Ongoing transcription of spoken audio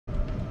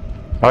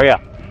Oh yeah.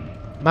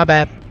 My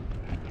bad.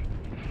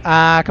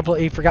 I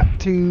completely forgot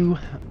to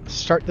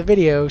start the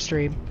video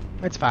stream.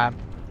 It's fine.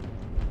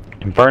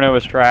 Inferno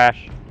is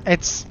trash.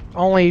 It's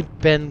only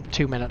been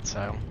 2 minutes,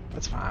 so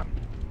it's fine.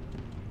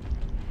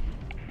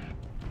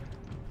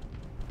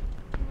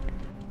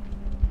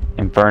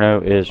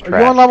 Inferno is trash.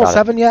 Are you on level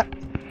 7 yet?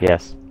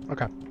 Yes.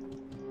 Okay.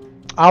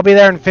 I'll be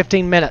there in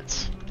 15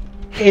 minutes.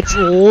 It's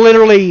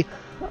literally...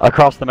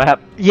 Across the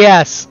map?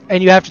 Yes,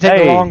 and you have to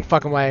take the long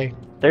fucking way.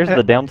 There's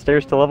the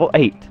downstairs to level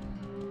 8.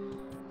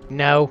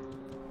 No.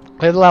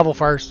 Clear the level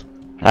first.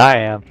 I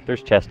am.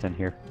 There's chest in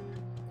here.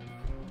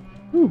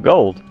 Ooh,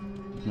 gold.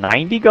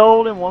 90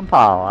 gold in one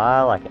pile.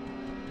 I like it.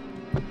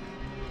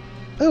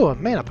 Ooh, a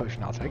mana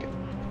potion. I'll take it.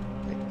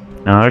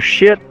 Oh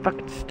shit.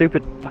 Fucking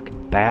stupid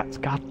fucking bats.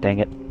 God dang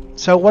it.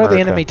 So what are the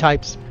enemy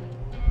types?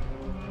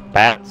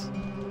 Bats.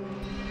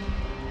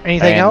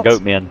 Anything else?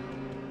 Goat men.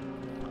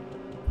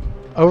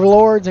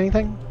 Overlords?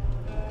 Anything?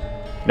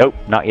 Nope,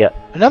 not yet.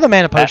 Another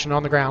mana potion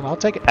on the ground. I'll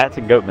take it. Bats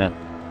and goat men.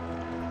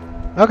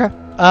 Okay.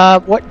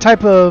 What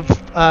type of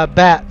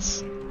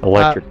bats?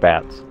 Electric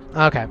bats.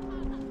 Okay.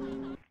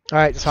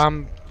 Alright, so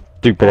I'm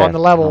Stupid on the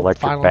level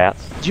electric finally.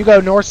 bats. Did you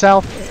go north,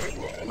 south?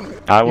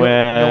 I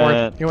went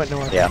north. You went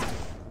north. Yeah.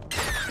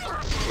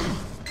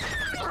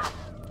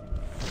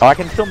 Oh, I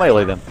can still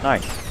melee them.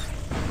 Nice.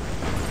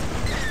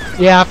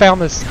 Yeah, I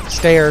found the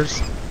stairs,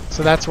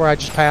 so that's where I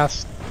just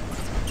passed.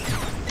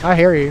 I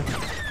hear you.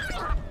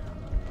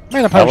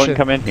 Mana potion. I wouldn't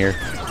come in here.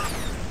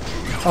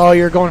 Oh,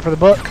 you're going for the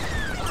book?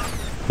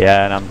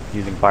 Yeah, and I'm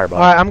using fireball.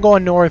 Alright, I'm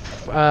going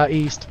north,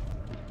 east.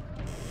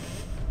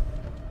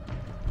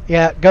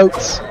 Yeah,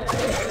 goats.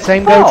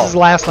 Same goats as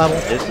last level.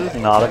 This is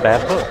not a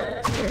bad book.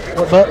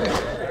 What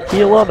book?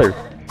 Heal other.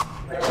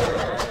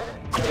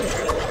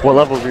 What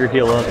level is your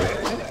heal other?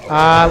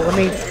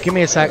 Give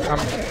me a sec. I'm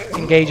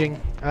engaging.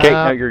 Okay,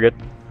 no, you're good.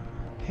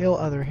 Heal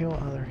other, heal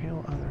other,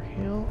 heal other,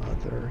 heal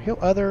other, heal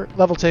other.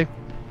 Level 2.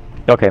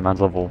 Okay,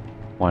 mine's level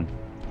 1.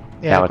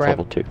 Yeah, now it's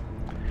level 2.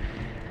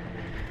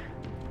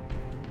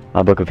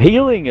 My book of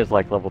healing is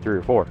like level 3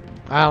 or 4.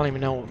 I don't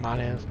even know what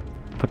mine is.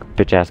 Fucking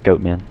bitch ass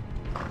goat men.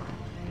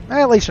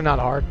 At least they're not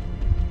hard.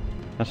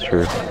 That's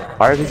true.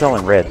 Why are these all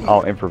in red?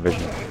 Oh,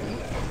 infravision.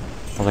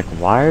 I was like,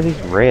 why are these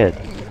red?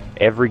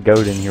 Every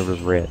goat in here was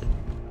red.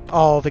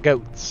 All the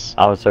goats.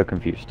 I was so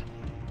confused.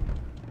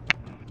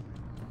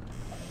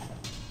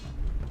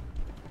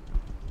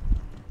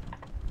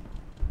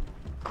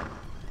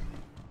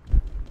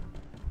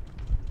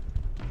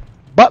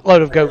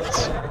 Buttload of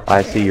goats.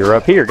 I see you're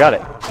up here. Got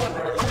it.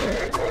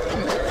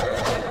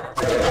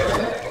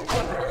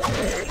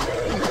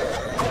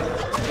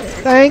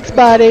 Thanks,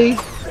 buddy.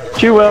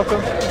 You're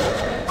welcome.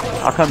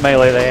 I'll come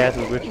melee their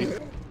asses with you.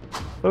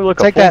 Oh, look,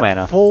 Take a full that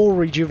mana. full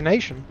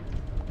rejuvenation.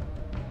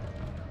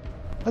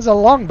 That's a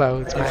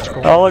longbow. It's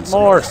magical. Oh, look,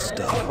 more.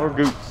 More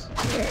goots.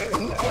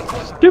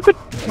 Stupid.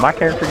 My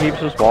character keeps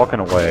just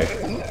walking away.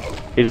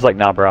 He's just like,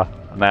 nah, brah.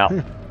 I'm out.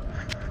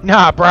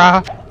 Nah,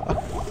 brah.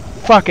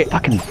 Fuck it.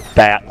 Fucking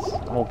bats.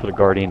 I'm gonna put a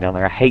guardian down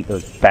there. I hate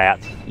those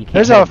bats. You can't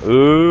There's have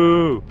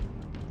Ooh.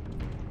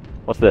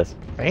 What's this?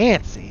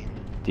 Fancy.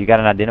 Do you got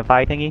an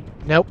identify thingy?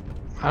 Nope.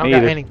 I don't Me got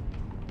either. any.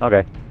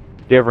 Okay.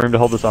 Do you have room to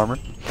hold this armor?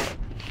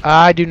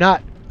 I do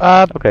not.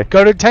 Okay.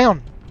 Go to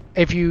town.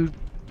 If you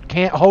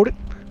can't hold it,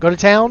 go to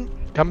town,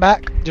 come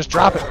back, just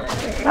drop it.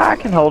 I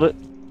can hold it.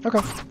 Okay.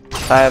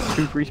 I have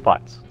 2 free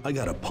spots. I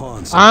got a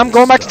pawn. I'm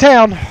going back to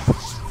town.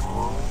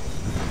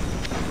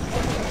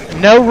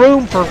 No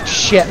room for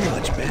shit.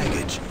 Much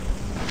baggage.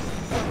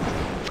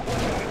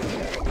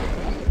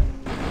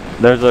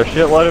 There's a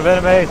shitload of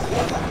enemies.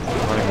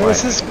 Running away.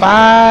 This is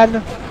fine.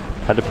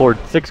 I deployed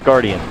 6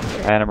 guardians,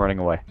 and I'm running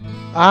away.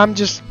 I'm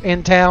just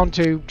in town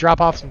to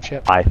drop off some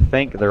shit. I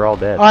think they're all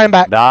dead. I'm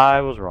back.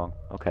 I was wrong.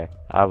 Okay,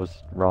 I was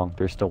wrong.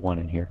 There's still 1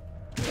 in here.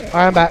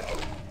 I'm back.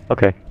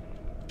 Okay.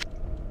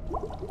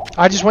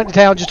 I just went to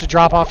town just to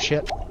drop off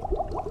shit.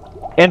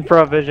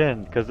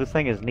 Infravision, because this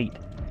thing is neat.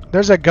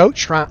 There's a goat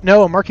shrine.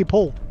 No, a murky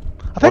pool.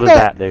 I What think does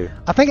that do?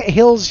 I think it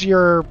heals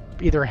your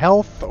either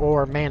health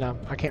or mana.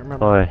 I can't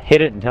remember.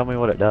 Hit it and tell me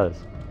what it does.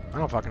 I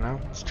don't fucking know.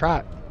 Let's try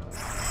it.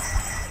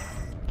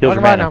 Heals your What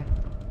do I mana. know?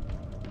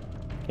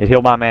 It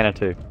healed my mana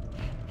too.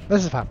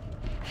 This is fine.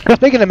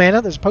 Speaking of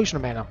mana, there's a potion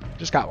of mana.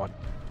 Just got one.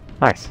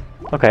 Nice.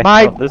 Okay.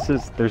 My- Well,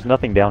 there's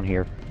nothing down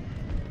here.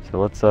 So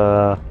let's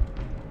go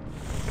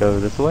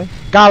this way.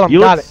 Gollum,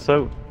 You got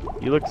look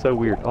it. you look so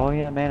weird. Oh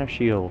yeah, mana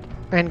shield.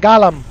 And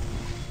Gollum.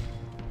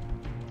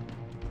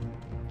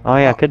 Oh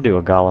yeah, I could do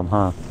a golem,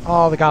 huh?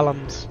 All the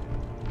golems.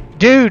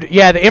 Dude,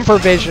 yeah, the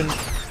infravision.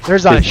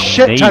 There's a It's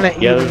shit neat. ton of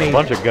Yeah, there's a enemies.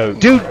 bunch of goats.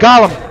 Dude,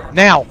 Gollum,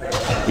 now.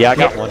 Yeah, I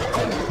got one.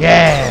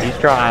 Yeah. He's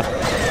trying.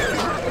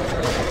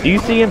 Do you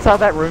see inside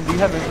that room? Do you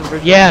have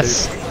infravision?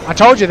 Yes. I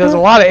told you there's a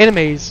lot of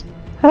enemies.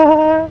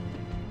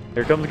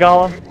 Here comes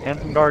Gollum and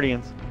some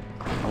guardians.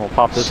 I'm gonna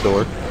pop this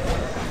door.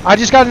 I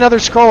just got another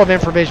scroll of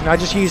infravision. I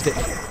just used it.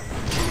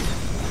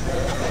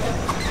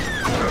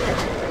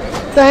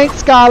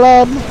 Thanks,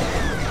 Gollum.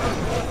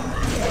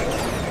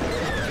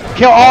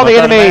 Kill all the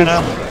Almost out of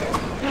enemies.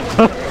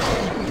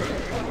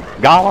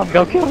 Gollum,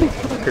 go kill these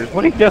fuckers.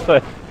 What are you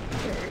doing?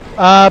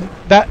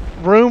 That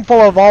room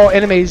full of all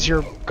enemies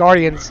your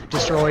guardians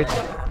destroyed.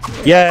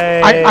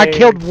 Yay! I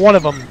killed one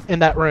of them in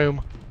that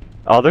room.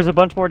 Oh, there's a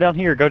bunch more down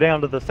here. Go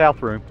down to the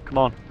south room. Come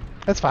on.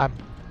 That's fine.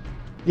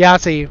 Yeah, I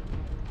see you.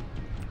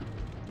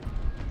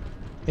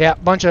 Yeah,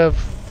 bunch of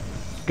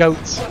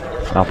goats.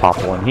 I'll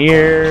pop one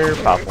here,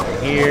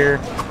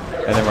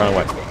 and then run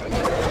away.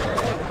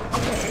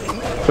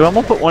 So I'm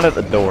gonna put one at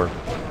the door.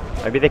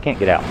 Maybe they can't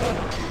get out.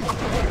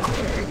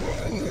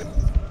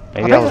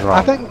 Maybe I was wrong.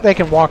 I think they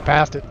can walk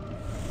past it.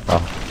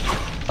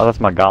 Oh, that's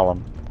my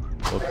golem.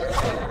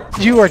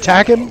 Did you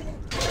attack him?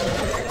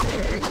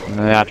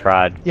 Nah, I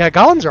tried. Yeah,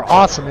 golems are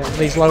awesome at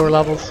these lower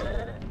levels.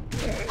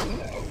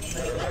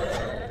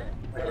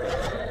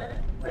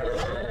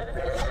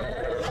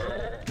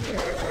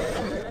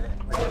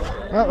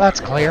 Well, that's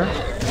clear.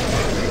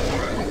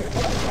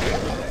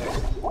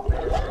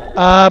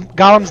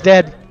 Golem's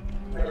dead.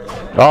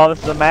 Oh,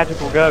 this is a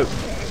magical goat.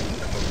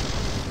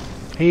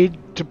 He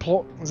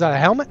deploy. Is that a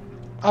helmet?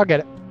 I'll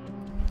get it.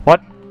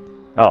 What?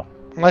 Oh,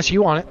 Unless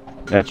you want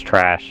it. that's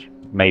trash.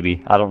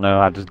 Maybe. I don't know.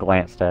 I just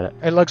glanced at it.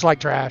 It looks like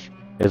trash.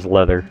 It's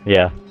leather.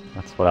 Yeah,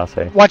 that's what I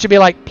say. Watch it be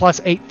like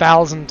plus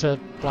 8,000 to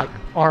like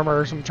armor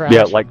or some trash.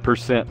 Yeah, like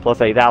percent plus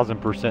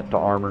 8,000% to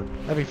armor.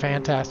 That'd be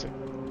fantastic.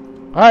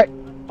 All right,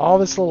 all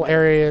this little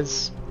area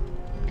is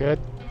good.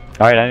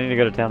 All right, I need to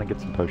go to town and get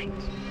some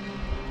potions.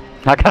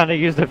 I kind of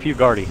used a few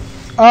guardians.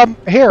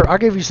 Here, I'll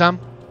give you some.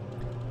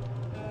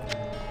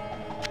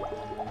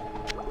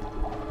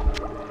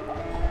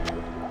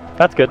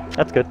 That's good.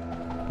 That's good.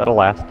 That'll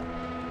last.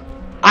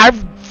 I'm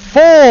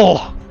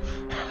full.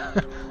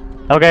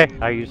 Okay,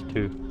 I used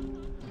two.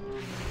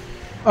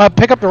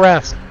 Pick up the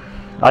rest.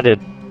 I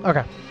did.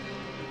 Okay.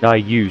 I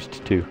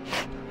used two.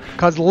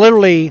 Cause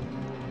literally,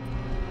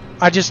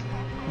 I just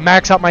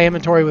max out my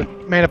inventory with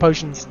mana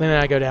potions,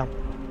 then I go down.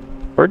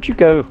 Where'd you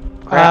go?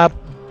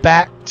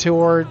 Back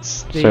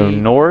towards the. So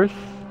north?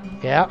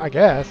 Yeah, I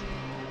guess.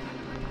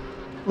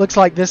 Looks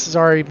like this has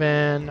already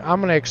been.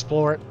 I'm gonna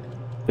explore it.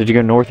 Did you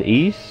go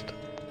northeast?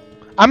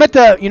 I'm at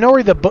the. You know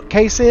where the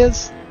bookcase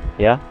is?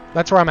 Yeah.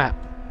 That's where I'm at.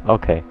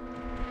 Okay.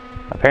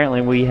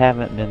 Apparently we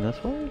haven't been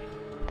this way.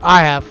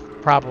 I have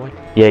probably.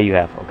 Yeah, you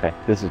have. Okay,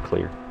 this is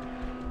clear.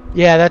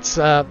 Yeah, that's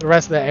the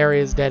rest of the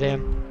area is dead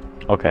end.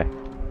 Okay.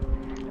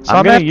 So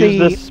I'm gonna at use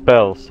the- this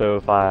spell, so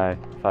if I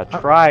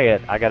try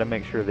it, I gotta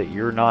make sure that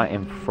you're not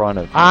in front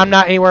of me. I'm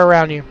not anywhere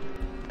around you,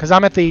 cause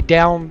I'm at the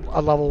down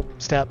a level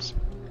steps.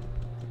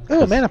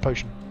 Ooh, a mana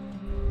potion.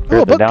 You're Ooh,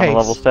 a at the down bookcase.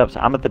 level steps.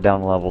 I'm at the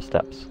down level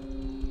steps.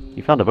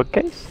 You found a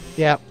bookcase?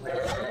 Yeah.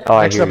 Oh,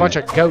 I Next to hear a bunch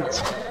you. of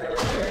goats.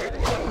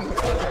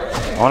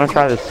 I want to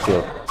try this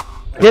skill.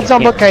 Dibs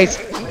on can't- bookcase.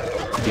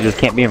 You just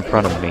can't be in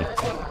front of me.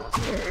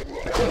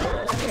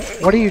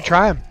 What are you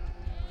trying?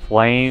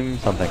 Flame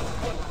something.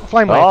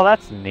 Flame wave. Oh,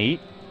 that's neat.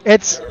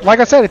 It's like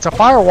I said, it's a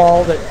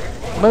firewall that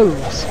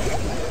moves.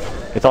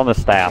 It's on the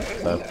staff,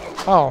 so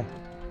Oh,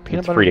 peanut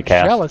It's butter free to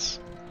cast. jealous.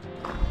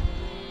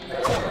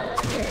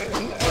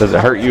 does it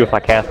hurt you if I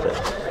cast it?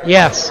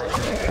 Yes.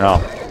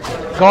 No.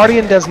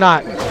 Guardian does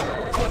not.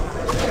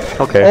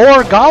 Okay.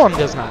 Or Golem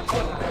does not.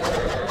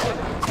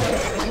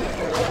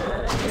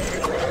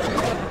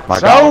 My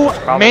So Golem's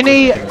probably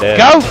many dead.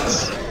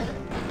 goats.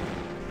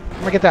 I'm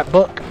gonna get that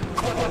book.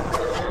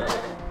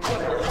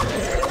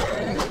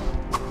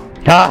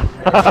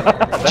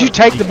 Ah! Did you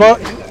take the book?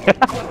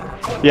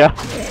 Yeah.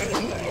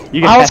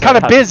 You can I was have kind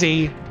it. of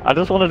busy. I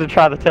just wanted to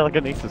try the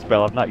telekinesis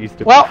spell. I'm not used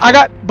to it. Well, I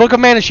got Book of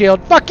Mana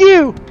Shield. Fuck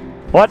you.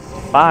 What?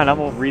 Fine, I'm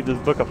gonna read this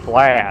book of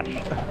Flash.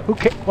 Who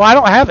Well, I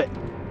don't have it.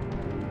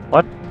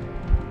 What?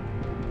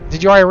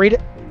 Did you already read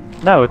it?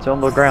 No, it's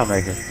on the ground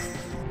right here.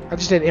 I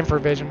just did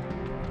Infravision.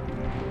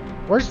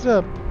 Where's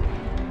the?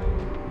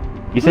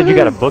 You said you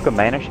got a book of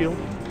Mana Shield?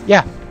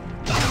 Yeah.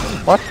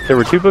 What? There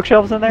were two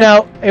bookshelves in there?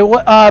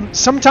 No.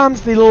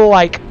 Sometimes the little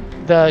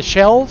the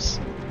shelves,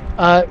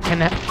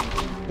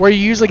 where you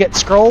usually get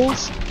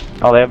scrolls.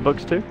 Oh, they have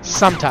books too?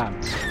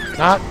 Sometimes.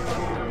 Not.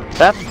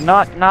 That's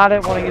not. I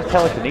didn't want to use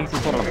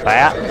telekinesis on a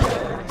bat.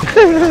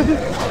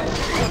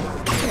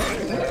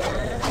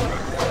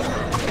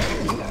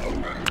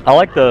 I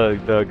like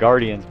the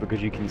guardians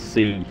because you can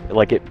see,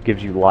 like it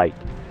gives you light.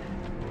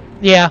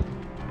 Yeah.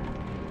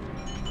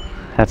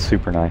 That's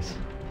super nice.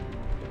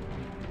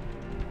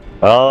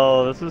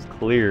 Oh, this is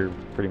clear,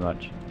 pretty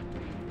much.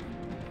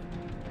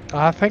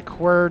 I think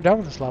we're done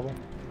with this level.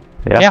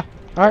 Yeah. Yeah.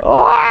 All right.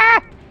 Oh,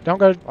 ah! Don't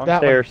go Wrong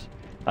that way. stairs.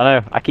 I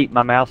know. I keep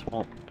my mouse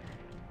won't.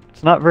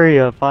 It's not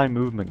very fine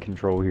movement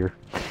control here.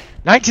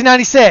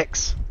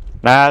 1996.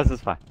 Nah, this is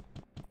fine.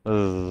 This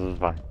is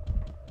fine.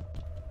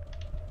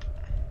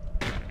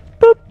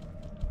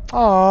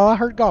 Oh, I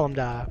heard Gollum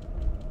die.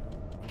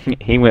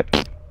 He went.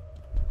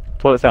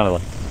 That's what it sounded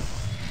like.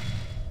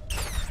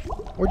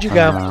 Where'd you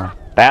go?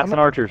 Bats and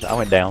archers. I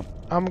went down.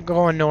 I'm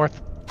going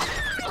north.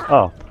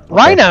 Oh. Okay.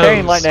 Rhinos!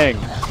 Chain lightning.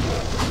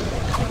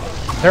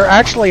 They're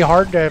actually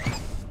hard to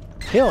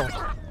kill.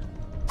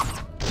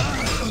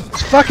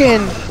 It's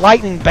fucking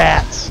lightning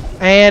bats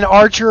and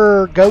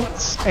archer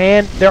goats,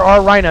 and there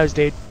are rhinos,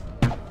 dude.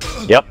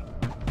 Yep.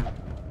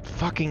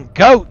 Fucking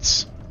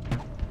goats.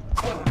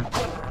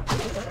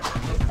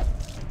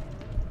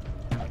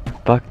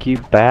 Fuck you,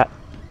 bat.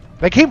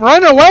 They keep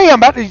running away. I'm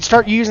about to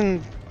start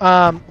using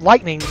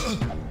lightning.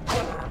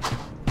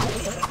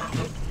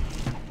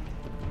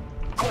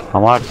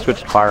 I'm about to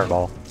switch to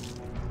fireball.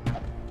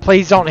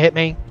 Please don't hit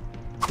me.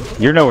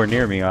 You're nowhere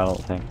near me, I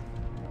don't think.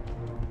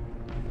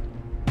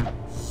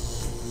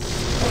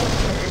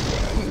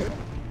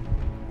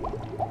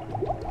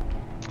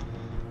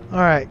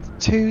 Alright,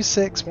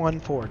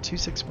 2614.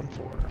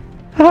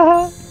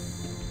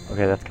 2614.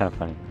 Okay, that's kind of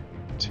funny.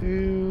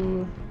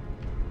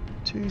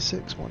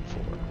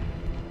 2614.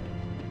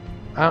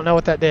 I don't know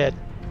what that did.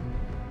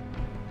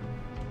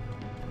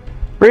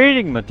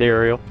 Reading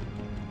material.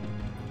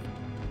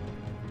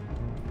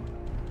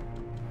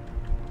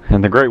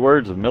 In the great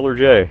words of Miller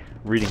J.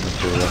 Reading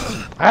material.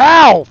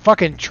 Ow!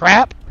 Fucking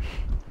trap!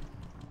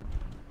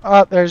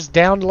 There's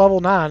down to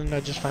level 9 I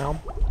just found.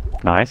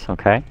 Nice,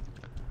 okay.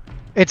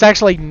 It's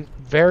actually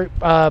very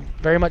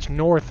much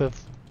north of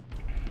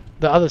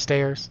the other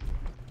stairs.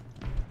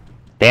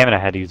 Damn it, I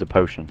had to use a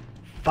potion.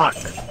 Fuck.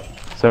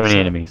 So many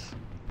enemies.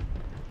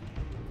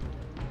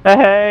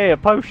 Hey, a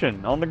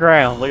potion on the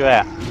ground. Look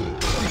at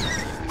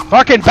that.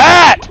 Fucking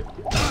bat!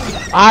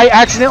 I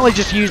accidentally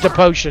just used a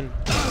potion.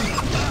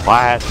 Well,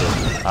 I had to.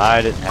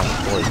 I didn't have a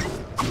choice.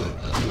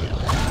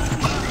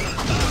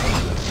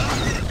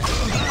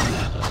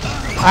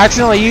 I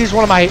accidentally used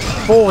one of my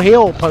full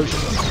heal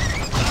potions.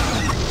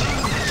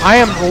 I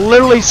am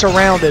literally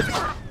surrounded.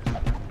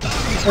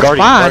 It's Guardian,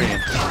 fine. Guardian.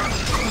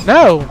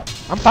 No,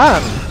 I'm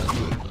fine.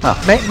 Huh.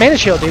 Mana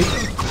shield, dude.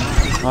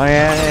 Oh,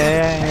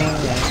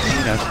 yeah.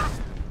 You know.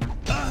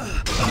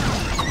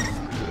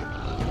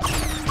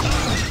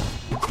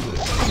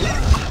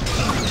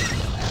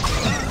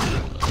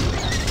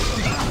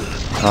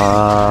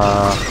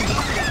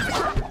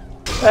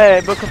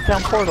 Hey, Book of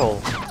Town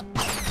Portal.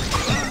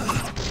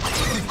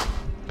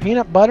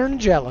 Peanut butter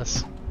and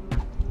jealous.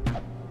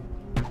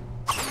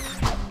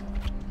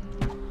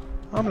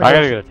 I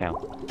gotta go to town.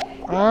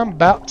 I'm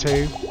about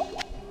to.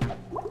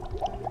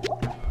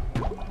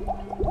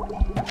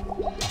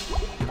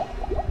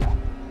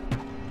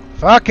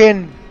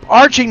 Fucking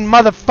arching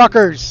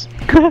motherfuckers!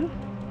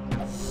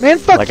 Man,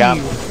 fuck like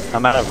you!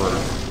 I'm out of room.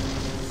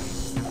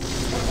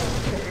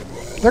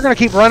 They're gonna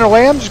keep running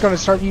away. I'm just gonna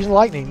start using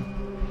lightning.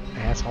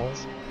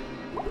 Assholes.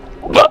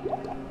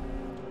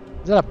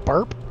 Is that a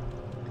burp?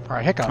 Or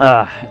a hiccup?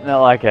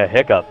 No, like a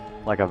hiccup.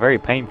 Like a very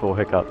painful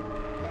hiccup.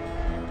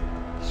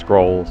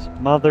 Scrolls.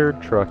 Mother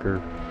trucker.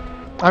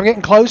 I'm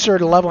getting closer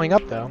to leveling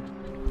up, though.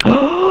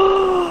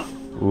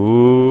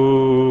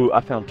 Ooh, I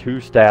found 2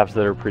 staffs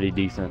that are pretty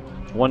decent.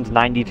 One's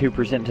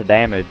 92% to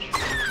damage.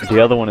 The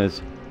other one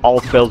is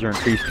all spells are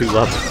increased 2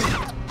 levels.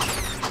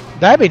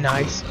 That'd be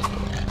nice.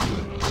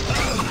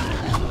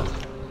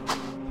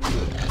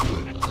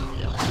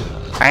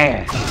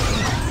 Man,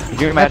 can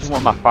you imagine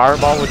what my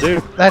fireball would do?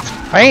 That's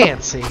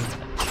fancy.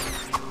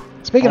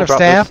 Speaking I'll of drop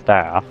staff, this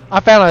staff. I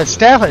found a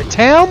staff at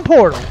Town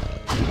Portal.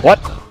 What?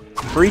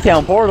 3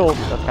 town portals?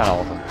 That's kind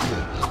of awesome.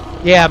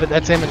 Yeah, but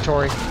that's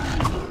inventory.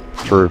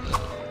 True.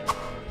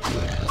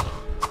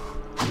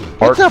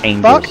 Get the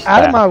Archangel fuck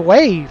out of staff. my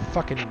way,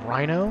 fucking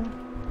rhino.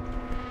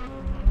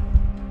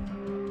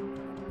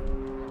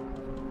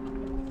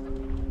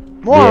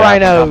 More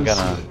rhinos.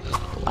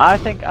 I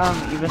think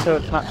even though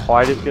it's not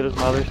quite as good as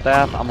my other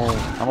staff, I'm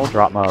gonna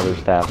drop my other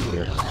staff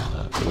here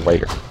for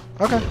later.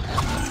 Okay.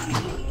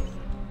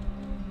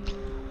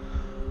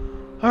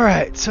 All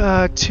right,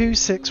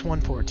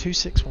 2614.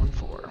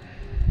 2614.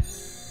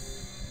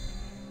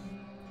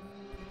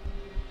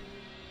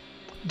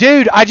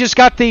 Dude, I just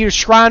got the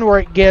shrine where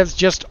it gives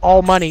just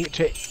all money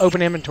to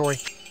open inventory.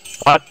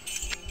 What?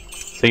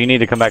 So you need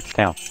to come back to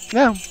town.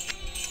 No.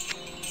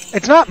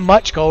 It's not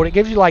much gold. It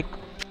gives you like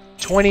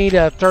 20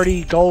 to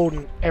 30 gold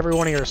in every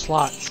one of your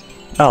slots.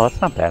 Oh, that's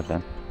not bad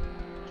then.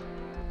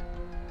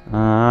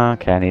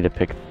 Okay, I need to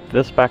pick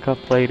this back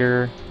up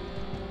later.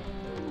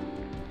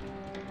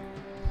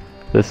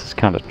 This is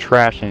kind of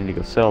trash. I need to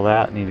go sell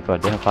that. I need to go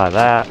identify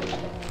that.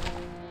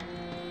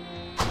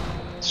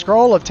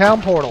 Scroll of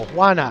Town Portal.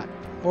 Why not?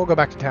 We'll go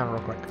back to town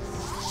real quick.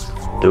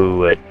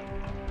 Do it.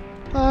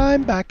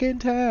 I'm back in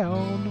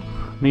town.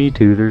 Me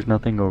too. There's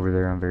nothing over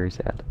there. I'm very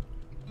sad.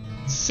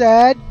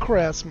 Sad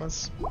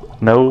Christmas.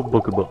 No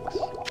book of books.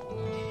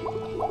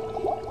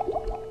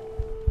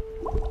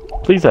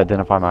 Please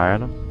identify my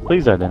item.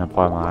 Please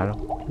identify my item.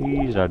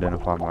 Please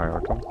identify my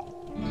item.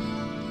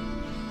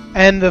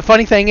 And the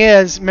funny thing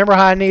is, remember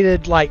how I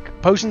needed like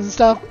potions and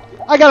stuff?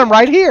 I got them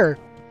right here.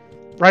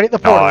 Right at the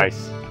portal.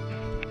 Nice.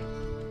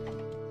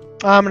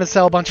 I'm gonna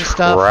sell a bunch of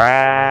stuff.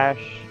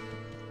 Trash.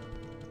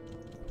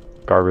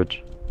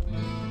 Garbage.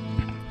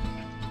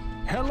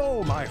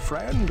 Hello, my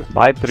friend.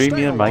 Buy premium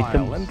Stay a while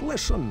items. and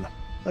listen.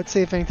 Let's see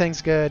if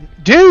anything's good.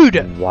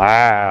 Dude!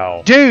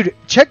 Wow. Dude,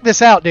 check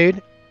this out,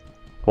 dude.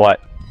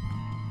 What?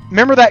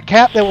 Remember that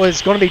cap that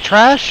was going to be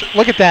trash?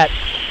 Look at that.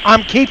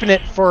 I'm keeping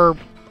it for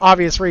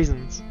obvious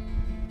reasons.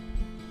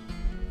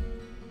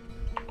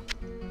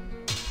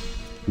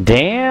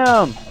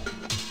 Damn.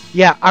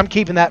 Yeah, I'm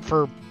keeping that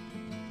for...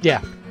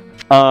 Yeah.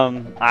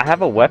 I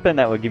have a weapon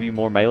that would give you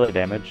more melee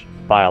damage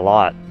by a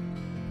lot.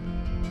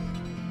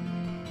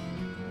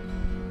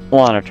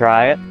 Wanna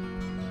try it?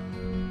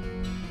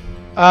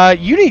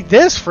 You need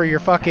this for your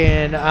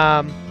fucking,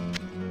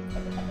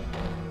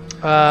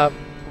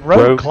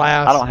 rogue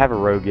class. I don't have a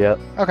rogue yet.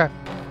 Okay.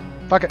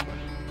 Fuck it.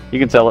 You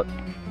can sell it.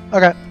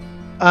 Okay.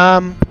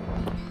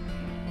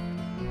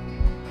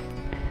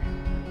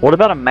 What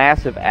about a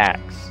massive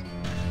axe?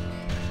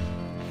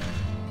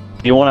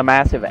 Do you want a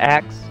massive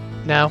axe?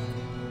 No.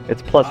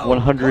 It's plus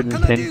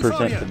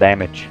 110% to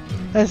damage.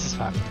 This is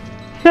fine.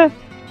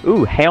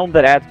 Ooh, helm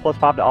that adds plus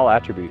 5 to all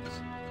attributes.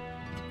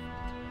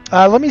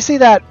 Let me see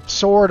that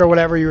sword or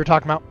whatever you were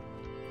talking about.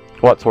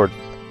 What sword?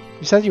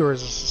 You said you were a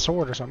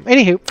sword or something.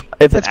 Anywho,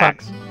 It's an that's fine.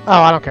 axe.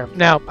 Oh, I don't care.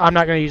 No, I'm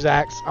not going to use the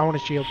axe. I want a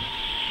shield.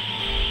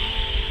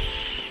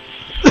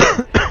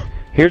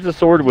 Here's a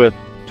sword with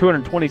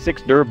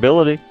 226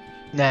 durability.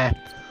 Nah.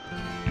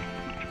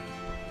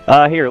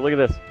 Here, look at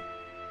this.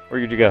 Where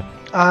did you go?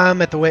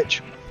 I'm at the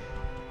witch.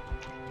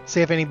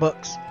 See if any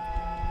books.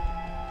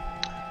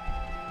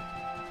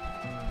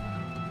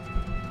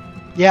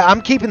 Yeah,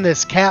 I'm keeping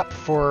this cap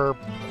for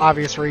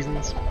obvious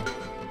reasons.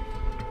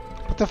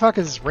 What the fuck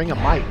is Ring of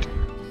Might?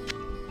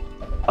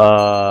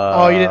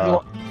 Oh, you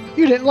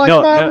didn't like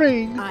my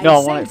ring.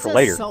 No, I want it for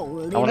later. I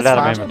want it out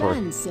of my inventory.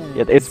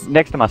 Yeah, it's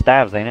next to my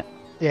staves, ain't it?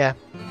 Yeah.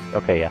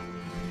 Okay, yeah.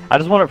 I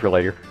just want it for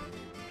later.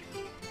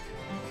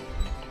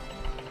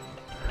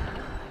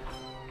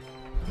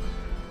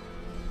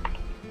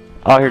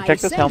 Oh, here, check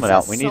this helmet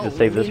out. We need to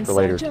save this for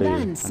later, too.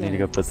 I need to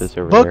go put this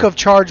over there. Book of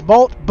Charge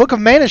Bolt. Book of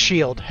Mana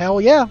Shield.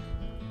 Hell yeah.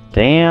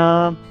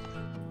 Damn.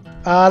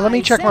 Let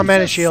me check my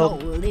Mana Shield.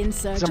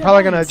 Because I'm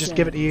probably going to just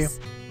give it to you.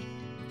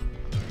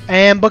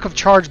 And Book of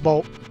Charge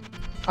Bolt.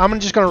 I'm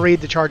just going to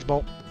read the Charge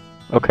Bolt.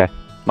 Okay.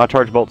 My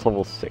Charge Bolt's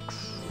level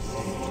 6.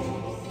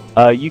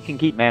 You can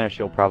keep Mana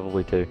Shield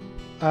probably, too.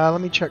 Let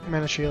me check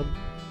Mana Shield.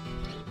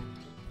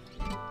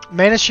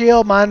 Mana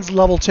Shield, mine's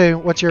level 2.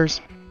 What's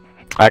yours?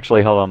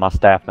 Actually, hold on. My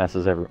staff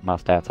messes my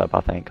stats up,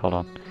 I think. Hold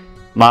on.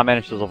 My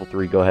Mana Shield's level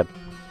 3. Go ahead.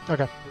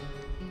 Okay.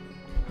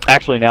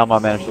 Actually, now my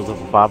Mana Shield's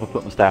level 5. I'll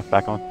put my staff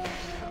back on.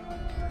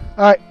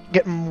 Alright,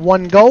 getting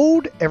 1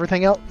 gold.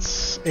 Everything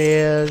else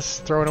is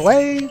thrown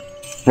away.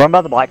 Run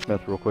by the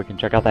blacksmith real quick and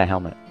check out that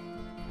helmet.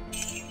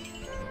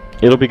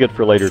 It'll be good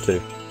for later,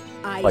 too.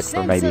 Like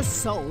for maybe. A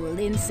soul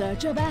in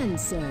search of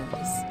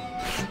answers.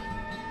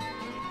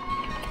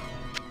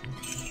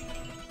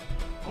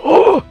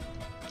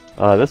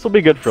 This will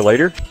be good for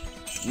later.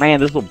 Man,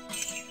 this will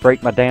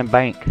break my damn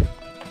bank.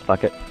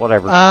 Fuck it,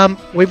 whatever.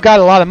 We've got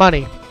a lot of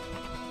money.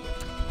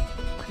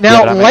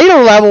 Now, Yeah, later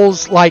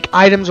levels, like,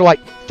 items are like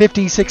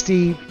 50,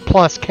 60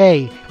 plus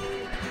K.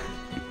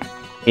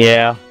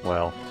 Yeah,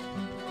 well.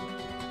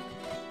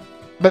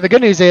 But the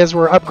good news is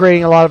we're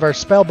upgrading a lot of our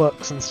spell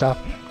books and stuff.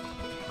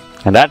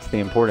 And that's the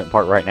important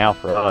part right now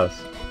for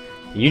us.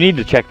 You need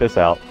to check this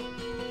out.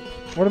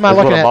 What am I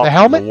looking at? The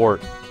helmet?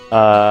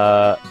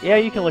 Yeah,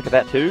 you can look at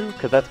that too,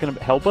 because that's going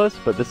to help us,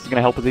 but this is going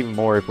to help us even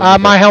more if we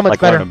my helmet's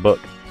better. learn a book.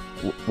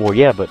 Well,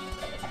 yeah, but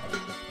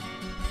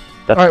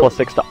that's All right. plus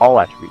 6 to all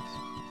attributes.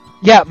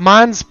 Yeah,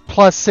 mine's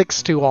plus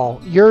 6 to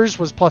all. Yours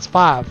was plus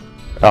 5.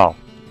 Oh.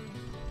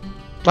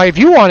 Like, if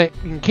you want it,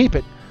 you can keep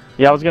it.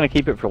 Yeah, I was going to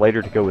keep it for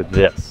later to go with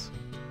this.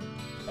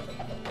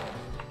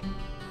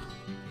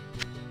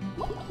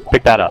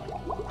 Pick that up.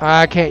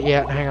 I can't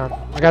yet. Hang on.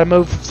 I gotta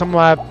move some of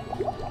my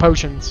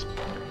potions.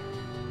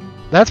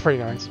 That's pretty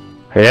nice.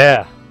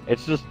 Yeah,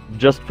 it's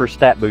just for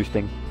stat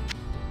boosting.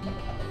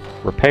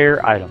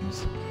 Repair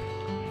items.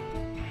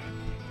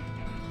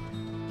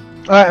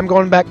 Alright, I'm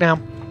going back now.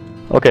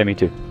 Okay, me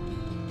too.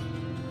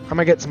 I'm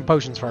gonna get some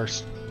potions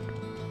first.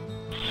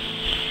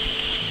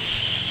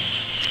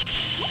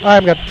 Alright,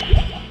 I'm good.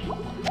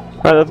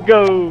 Alright, let's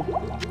go.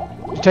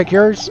 You take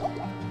yours?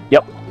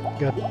 Yep.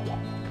 Good.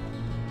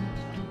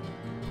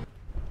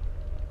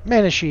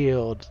 Mana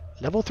Shield.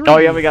 Level 3. Oh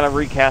yeah, we gotta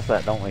recast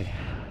that, don't we?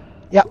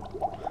 Yep.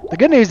 The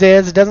good news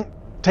is it doesn't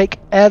take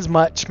as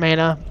much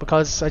mana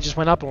because I just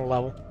went up on a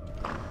level.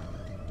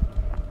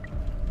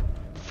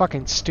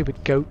 Fucking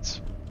stupid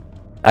goats.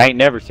 I ain't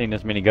never seen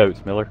this many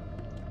goats, Miller.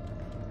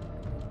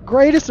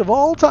 Greatest of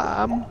all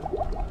time.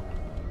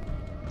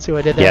 See what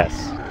I did there?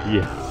 Yes.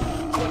 Yes.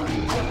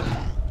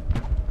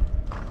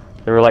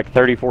 There were like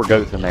 34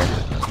 goats in there.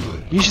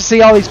 You should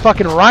see all these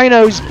fucking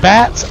rhinos,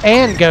 bats,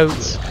 and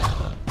goats.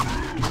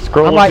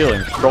 Scroll I'm of like-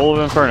 healing, scroll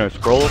of inferno,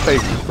 scroll of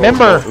faith.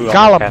 Remember,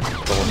 Gollum.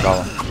 Scroll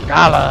of Gollum.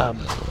 Gollum.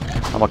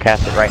 I'm gonna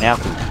cast it right now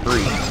because it's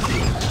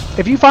free.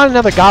 If you find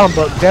another Gollum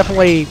book,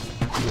 definitely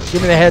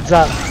give me the heads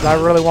up, 'cause I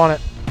really want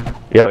it.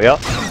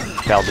 Yep.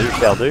 Shall do,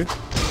 shall do.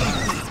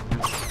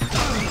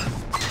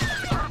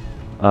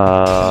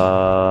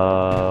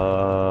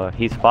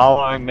 He's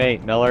following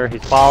me, Miller.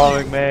 He's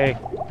following me.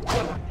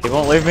 He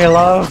won't leave me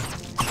alone.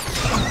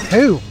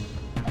 Who?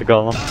 The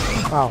Golem.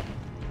 Oh.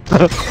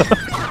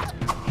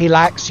 He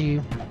likes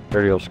you.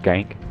 Dirty old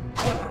skank.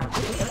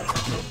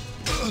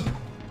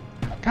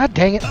 God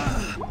dang it.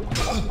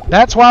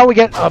 That's why we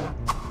get a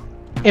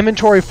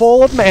Inventory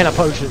full of mana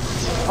potions.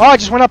 Oh, I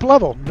just went up a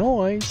level.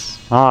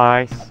 Nice.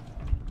 Nice.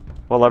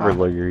 What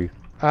level are you?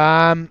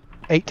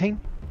 18.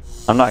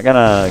 I'm not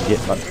gonna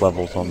get much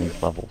levels on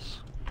these levels.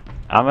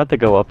 I'm about to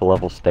go up a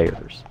level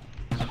stairs.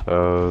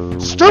 So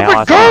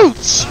Stupid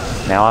goats!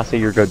 Now I see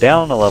you go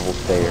down a level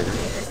stairs.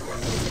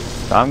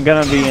 So I'm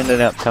gonna be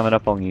ending up coming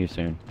up on you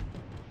soon.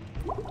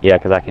 Yeah,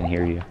 because I can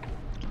hear you.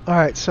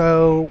 Alright,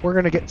 so we're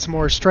gonna get some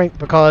more strength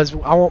because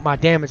I want my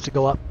damage to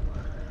go up.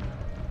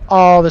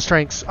 All the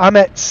strengths. I'm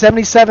at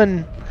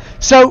 77.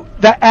 So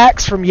the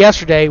axe from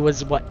yesterday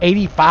was what,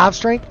 85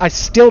 strength? I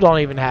still don't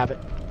even have it.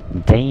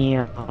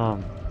 Damn.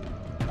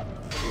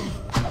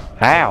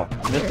 How?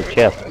 I missed the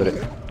chest, but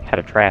it had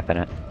a trap in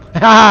it.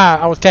 Ha!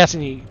 I was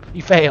testing you.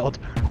 You failed.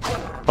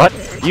 What?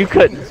 You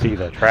couldn't see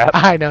the trap.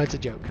 I know, it's a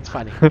joke. It's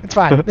funny. It's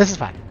fine. This is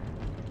fine.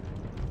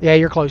 Yeah,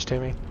 you're close to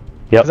me.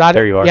 Yep,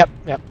 there you are.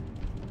 Yep.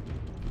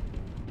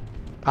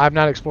 I've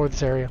not explored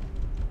this area.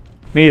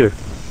 Me either.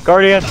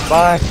 Guardian,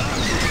 bye.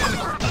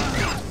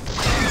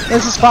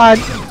 This is fine.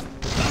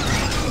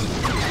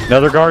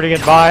 Another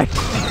Guardian, bye.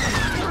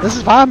 This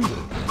is fine.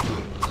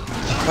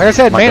 Like I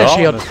said, My mana golem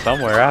shield. is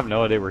somewhere. I have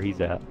no idea where he's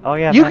at. Oh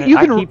yeah, You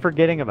I can keep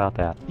forgetting about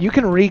that. You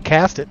can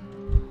recast it.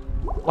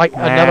 Like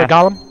another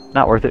golem.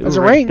 Not worth it. There's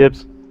Ooh, a ring.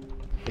 Dibs.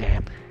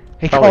 Damn.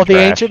 He Probably called the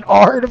trash. ancient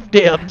art of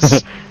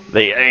dibs.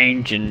 The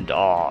ancient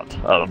art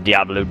of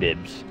Diablo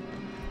Dibs.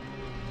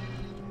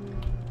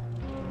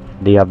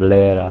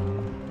 Diablera.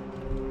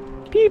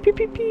 Pew pew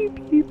pew pew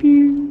pew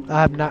pew.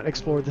 I have not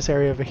explored this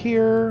area over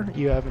here.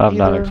 You haven't I've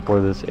either. not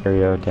explored this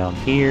area down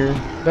here.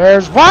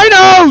 There's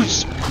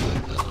rhinos!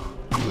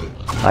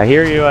 I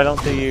hear you. I don't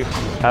see you.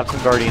 Have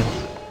some guardians.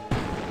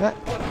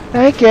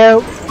 Thank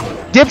you.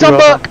 Dibs on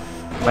book!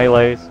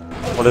 Melees.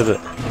 What is it?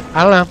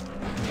 I don't know.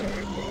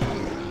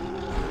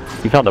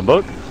 You found a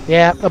book?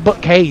 Yeah, a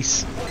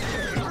bookcase.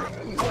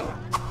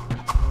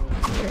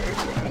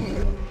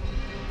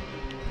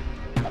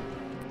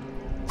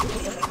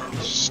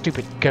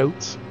 Stupid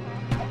goats.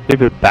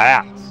 Stupid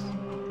bats.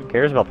 Who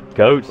cares about the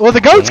goats? Well,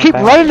 the goats Damn keep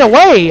bats. running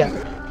away!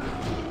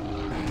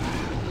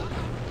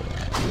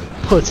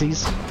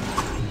 Pussies.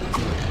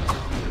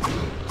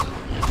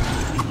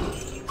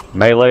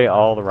 Melee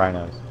all the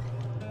rhinos.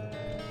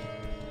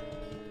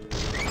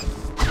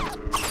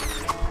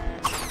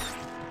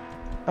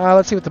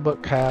 Let's see what the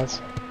book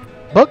has.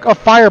 Book of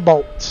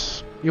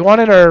Firebolts. You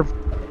want it or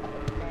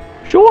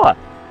Sure.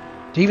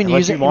 do you even Unless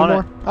use you it want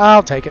anymore?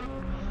 I'll take it.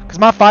 Because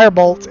my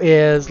Firebolt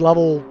is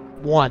level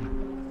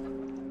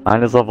 1.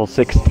 Mine is level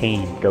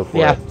 16. Go for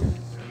Yeah. it.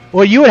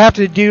 Well, you would have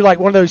to do like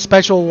one of those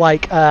special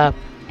like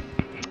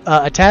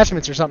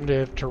attachments or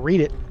something to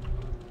read it.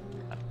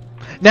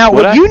 Now,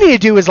 Would what I? you need to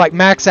do is like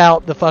max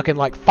out the fucking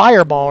like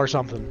Fireball or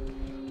something.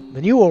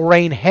 Then you will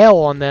rain hell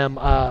on them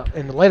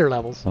in the later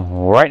levels.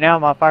 Right now,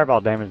 my fireball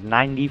damage is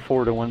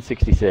 94 to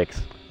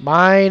 166.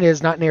 Mine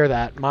is not near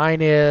that. Mine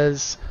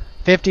is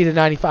 50 to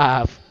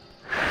 95.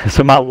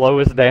 So my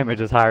lowest damage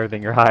is higher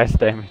than your highest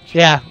damage.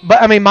 Yeah,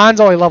 but I mean, mine's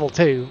only level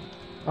 2.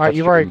 All right, That's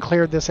you've already true.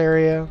 cleared this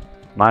area.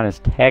 Mine is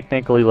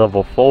technically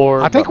level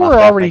 4. I think but my we're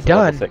staff already makes it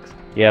level done. 6.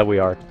 Yeah, we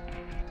are.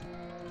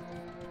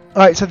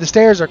 All right, so the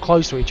stairs are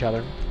close to each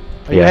other.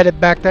 Are you Yeah. headed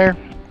back there?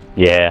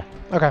 Yeah.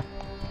 Okay.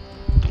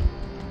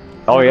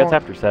 Oh yeah, it's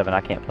going- after 7. I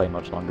can't play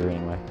much longer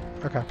anyway.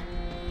 Okay.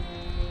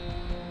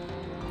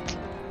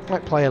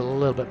 Might play a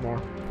little bit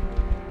more.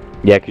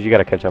 Yeah, because you got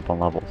to catch up on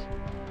levels.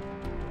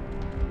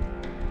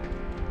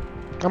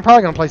 I'm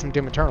probably gonna play some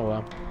Doom Eternal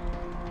though.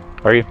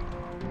 Are you?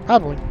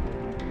 Probably.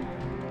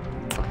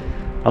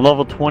 I'm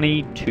level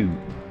 22.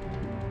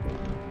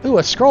 Ooh,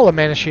 a scroll of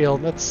mana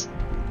shield.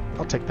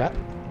 I'll take that.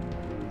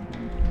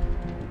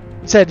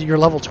 You said you're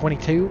level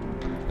 22?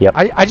 Yep.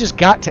 I just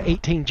got to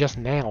 18 just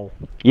now.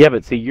 Yeah,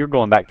 but see, you're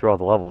going back through all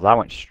the levels. I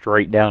went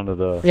straight down to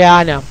the... Yeah,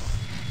 I know.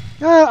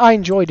 I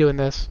enjoy doing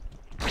this.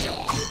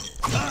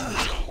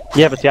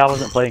 Yeah, but see, I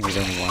wasn't playing with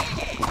anyone.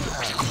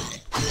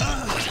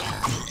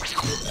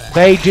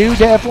 They do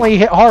definitely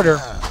hit harder.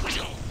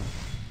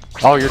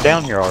 Oh, you're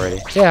down here already.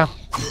 Yeah.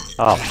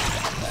 Oh.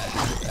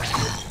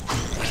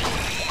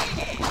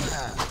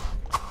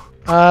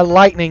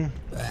 Lightning.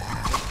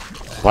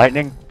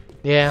 Lightning?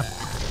 Yeah.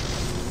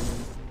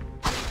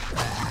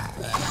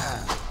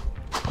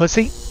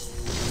 Pussy.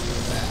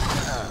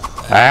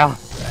 Ow.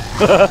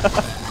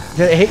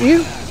 Did it hit you?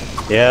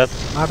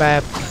 Yes. My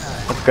bad.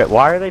 That's good.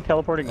 Why are they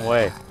teleporting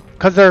away?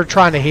 Because they're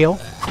trying to heal.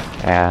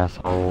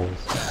 Assholes.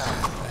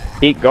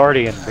 Eat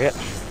Guardian, bitch.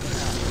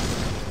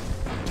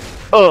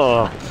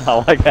 Oh,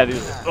 I like that.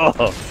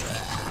 Oh.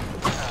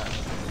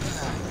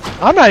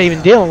 I'm not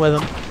even dealing with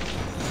them.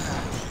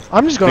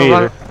 I'm just gonna Me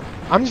run. either.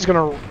 I'm just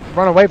gonna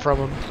run away from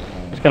them.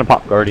 Just gonna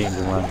pop Guardians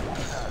and run.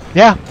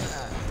 Yeah.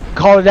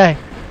 Call it a day.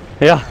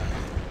 Yeah.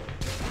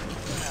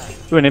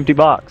 To an empty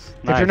box.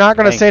 If you're not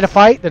gonna stay to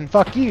fight, then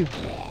fuck you.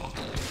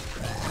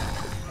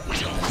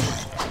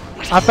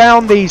 I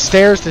found the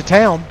stairs to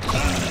town.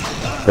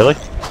 Really?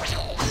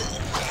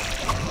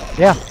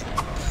 Yeah.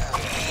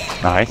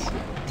 Nice.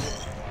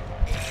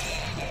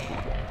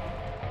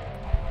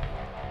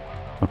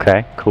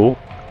 Okay, cool.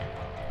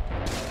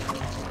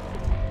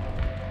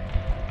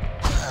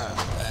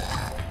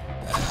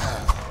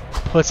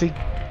 pussy.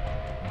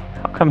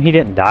 How come he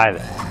didn't die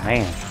then?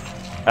 Man.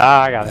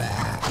 Ah, I got it.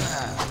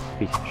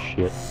 Piece of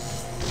shit.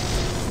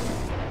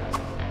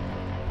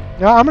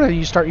 No, I'm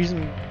gonna start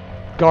using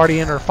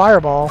Guardian or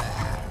Fireball.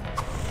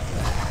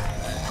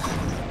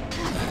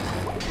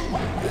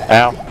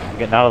 Ow. I'm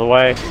getting out of the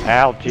way.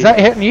 Ow, jeez. Is that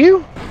hitting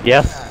you?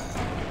 Yes.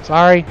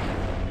 Sorry.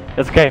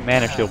 It's okay,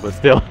 mana shield, but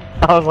still.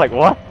 I was like,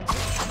 what?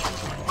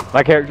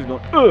 My character's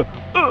going,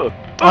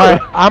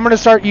 Alright, I'm gonna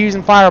start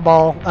using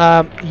Fireball.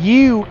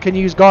 You can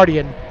use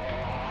Guardian.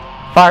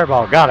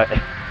 Fireball, got it.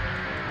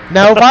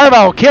 No,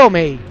 Fireball will kill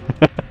me.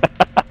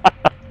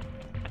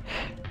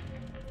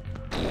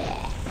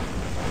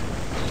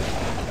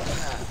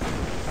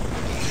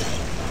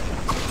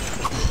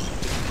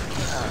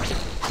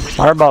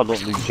 Fireball don't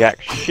do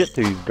jack shit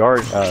to these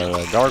gargoyles.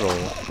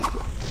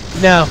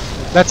 No,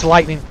 that's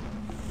lightning.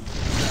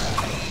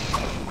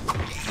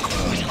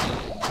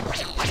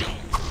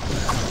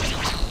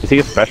 Is he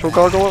a special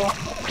gargoyle?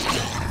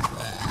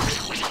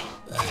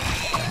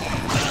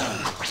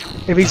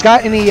 If he's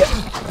got any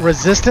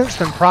resistance,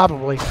 then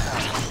probably.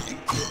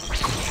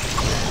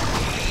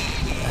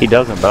 He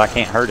doesn't, but I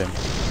can't hurt him.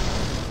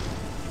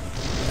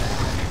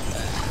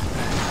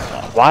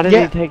 Why did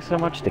he take so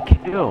much to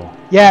kill?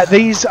 Yeah,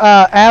 these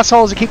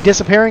assholes that keep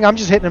disappearing, I'm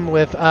just hitting them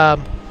with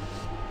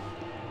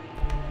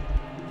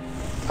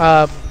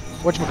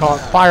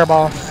whatchamacallit,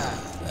 Fireball.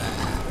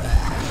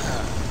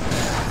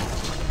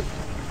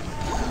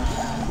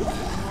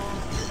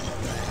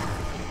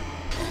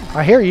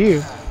 I hear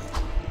you.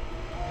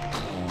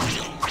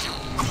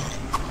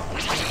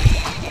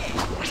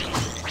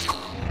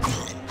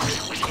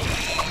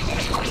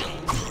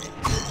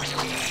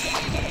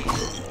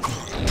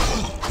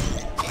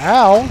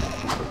 Ow.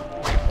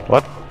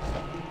 What?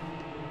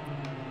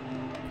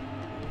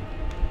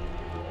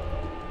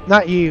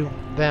 Not you,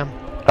 them.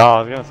 Oh,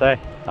 I was gonna say.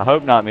 I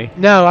hope not me.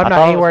 No, I'm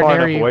not anywhere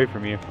near you. Away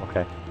from you.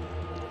 Okay.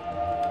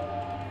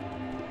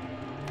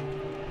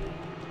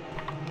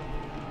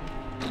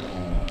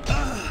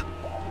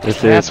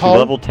 This is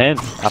level 10.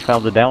 I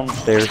found the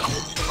downstairs.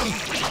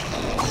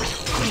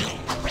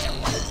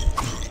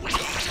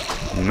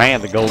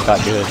 Man, the gold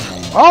got good.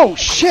 Oh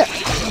shit!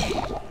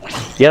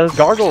 Yeah, those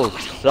gargoyles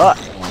suck.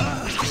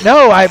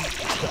 No,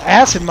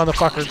 acid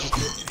motherfucker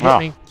just hit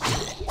me.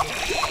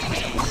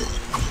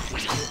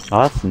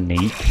 Oh, that's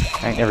neat.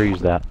 I ain't never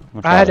used that.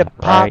 I had to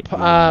pop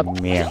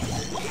yeah.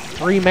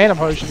 3 mana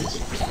potions.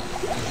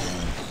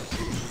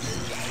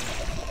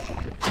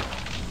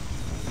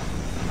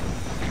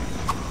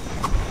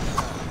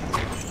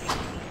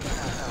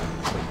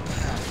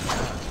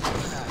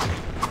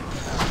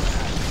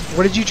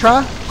 What did you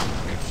try?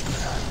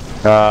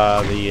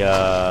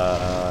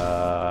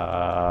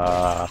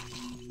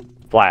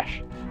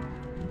 Flash.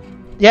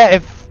 Yeah,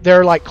 if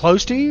they're like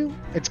close to you,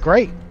 it's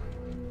great.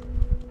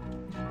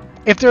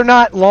 If they're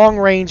not long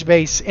range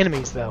base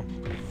enemies though.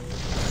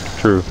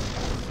 True.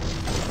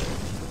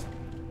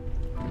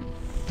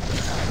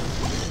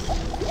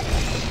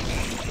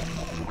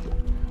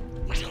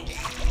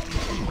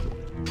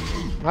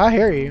 I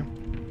hear you.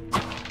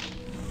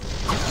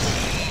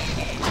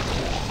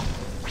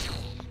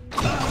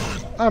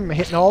 I'm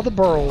hitting all the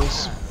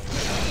burrows.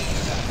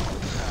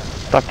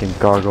 Fucking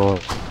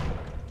gargoyles.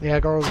 Yeah,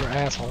 gargoyles are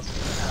assholes.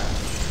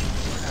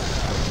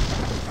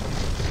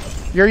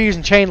 You're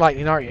using chain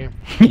lightning, aren't you?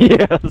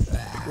 Yes.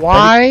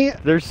 Why?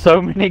 There's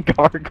so many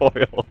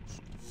gargoyles.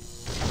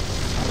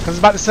 I was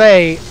about to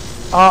say,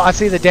 I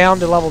see the down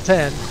to level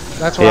 10.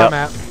 That's where I'm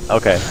at.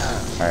 Okay.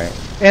 Alright.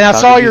 And I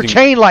saw your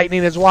chain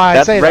lightning is why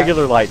I say that. That's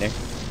regular lightning.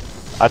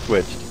 I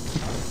switched.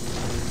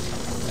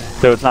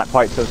 So it's not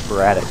quite so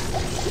sporadic.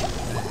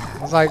 I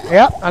was like,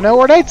 yep, I know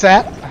where Nate's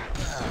at.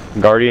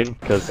 Guardian,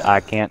 because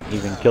I can't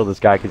even kill this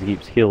guy because he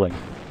keeps healing.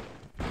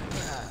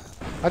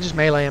 I just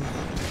melee him.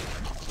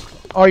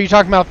 Oh, are you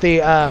talking about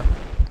the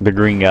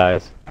green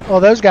guys? Oh,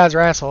 those guys are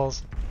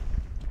assholes.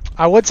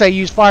 I would say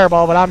use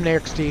Fireball, but I'm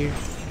next to you.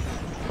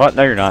 What?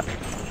 No, you're not.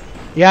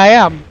 Yeah, I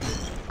am.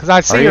 Because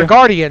I see your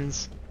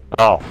Guardians.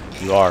 Oh,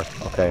 you are.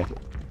 Okay.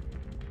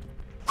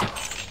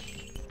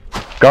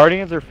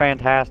 Guardians are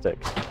fantastic.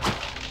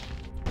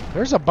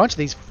 There's a bunch of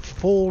these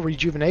full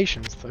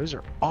rejuvenations. Those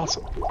are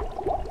awesome.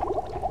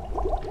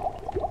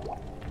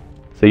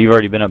 So you've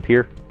already been up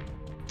here?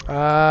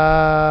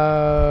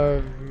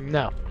 No.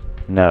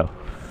 No.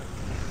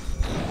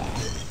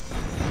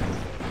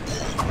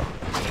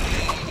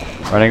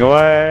 Running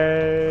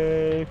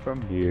away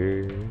from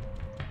here.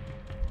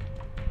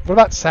 What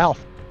about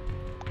south?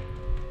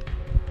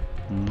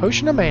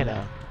 Potion of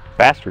mana.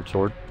 Bastard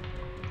sword.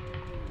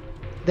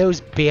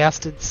 Those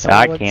bastard swords.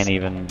 I can't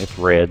even. It's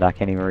red. I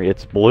can't even read.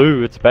 It's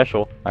blue. It's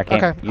special. I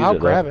can't use it. I'll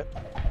grab it.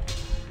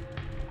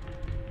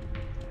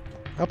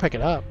 I'll pick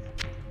it up.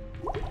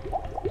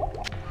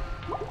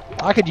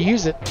 I could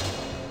use it,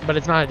 but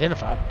it's not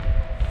identified.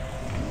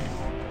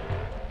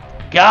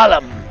 Got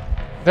 'em.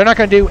 They're not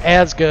going to do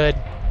as good.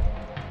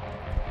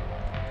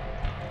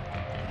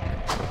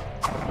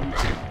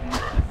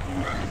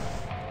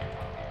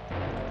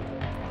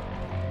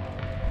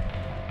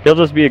 He'll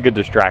just be a good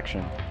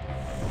distraction.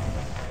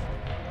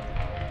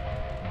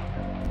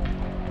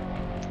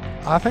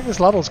 I think this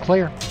level's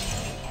clear.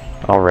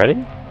 Already?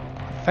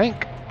 I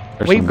think.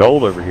 There's some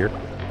gold over here.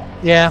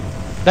 Yeah.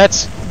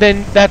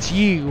 That's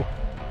you.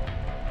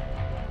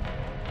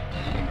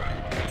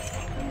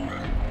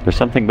 There's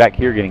something back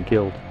here getting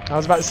killed. I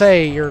was about to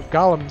say, your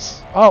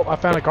golems. Oh, I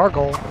found a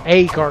gargoyle.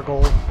 A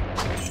gargoyle.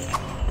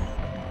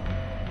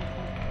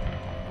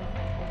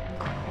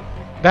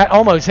 That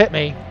almost hit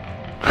me.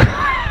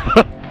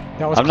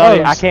 That was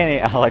close.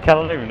 I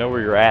don't even know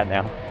where you're at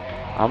now.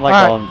 I'm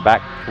like going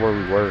back to where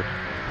we were.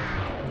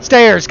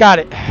 Stairs, got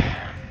it.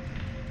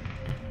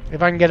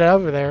 If I can get it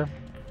over there.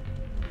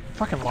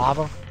 Fucking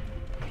lava.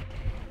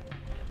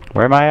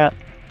 Where am I at?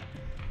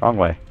 Wrong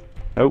way.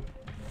 Nope.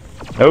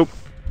 Nope.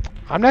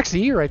 I'm next to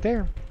you right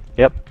there.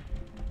 Yep.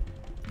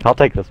 I'll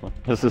take this one.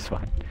 This is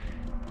fine.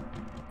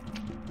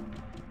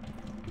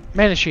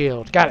 Mana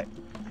shield, got it.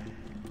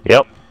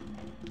 Yep.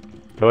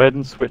 Go ahead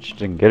and switch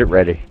and get it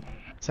ready.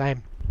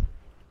 Same.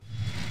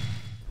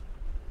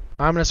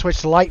 I'm gonna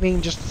switch to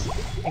lightning just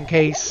in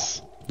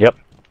case. Yep.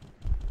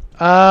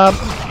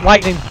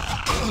 Lightning.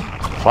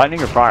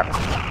 Lightning or fire?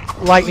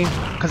 Lightning,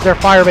 because they're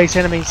fire-based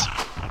enemies.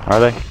 Are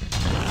they?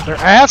 They're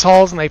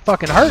assholes and they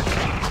fucking hurt.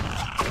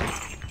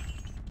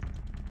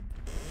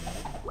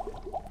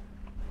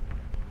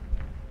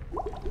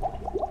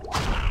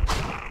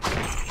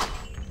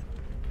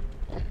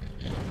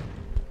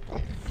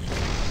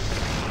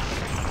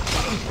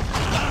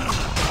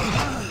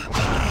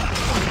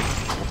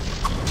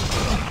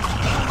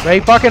 They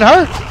fucking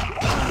hurt.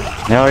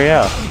 Oh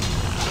yeah.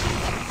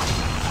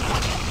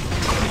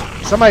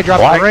 Somebody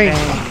dropped the ring.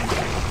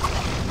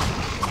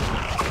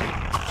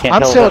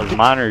 Can't tell if it was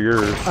mine or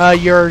yours.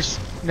 Yours.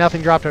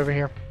 Nothing dropped over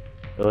here.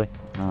 Really?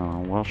 Oh,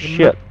 well,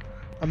 shit.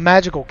 A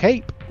magical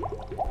cape.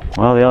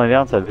 Well, the only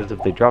downside is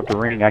if they dropped a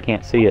ring, I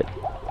can't see it.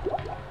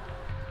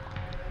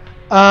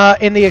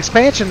 In the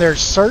expansion, there's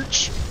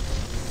search.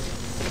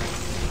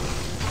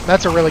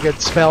 That's a really good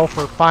spell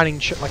for finding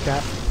shit like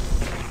that.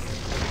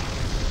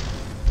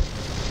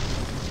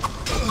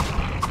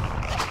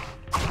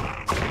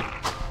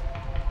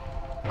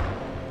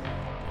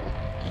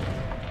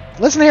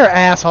 Listen here,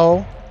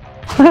 asshole.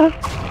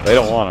 They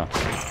don't wanna.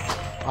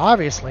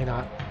 Obviously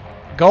not.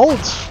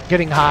 Gold's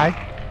getting high.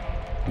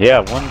 Yeah,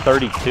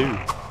 132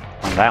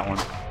 on that one.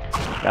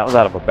 That was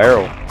out of a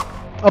barrel.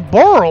 A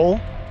burl?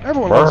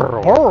 Everyone loves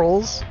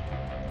burls.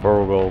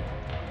 Burl gold.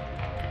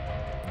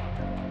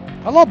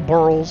 I love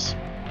burls.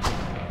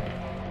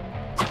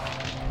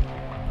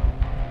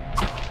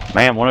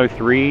 Man,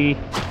 103,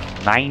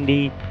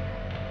 90.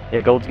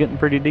 Yeah, gold's getting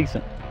pretty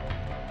decent.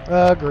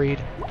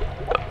 Agreed.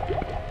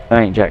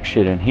 There ain't jack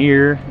shit in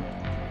here.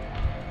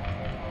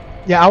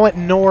 Yeah, I went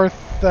north,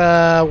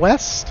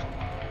 west.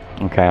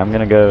 Okay, I'm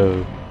gonna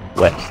go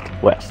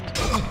west.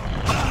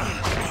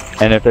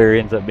 And if there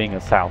ends up being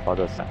a south, I'll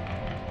go south.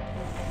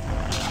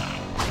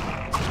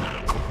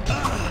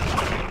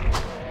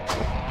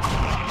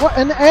 What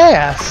an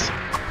ass!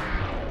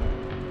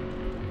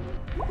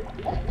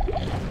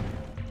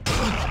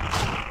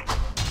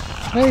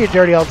 There you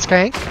dirty old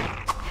skank.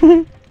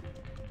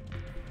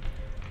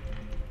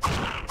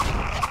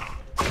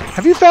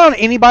 Have you found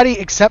anybody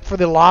except for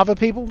the lava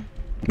people?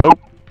 Nope.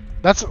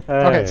 That's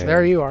okay. So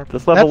there you are.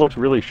 This level looks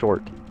really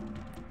short.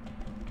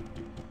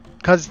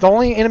 Because the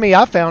only enemy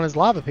I found is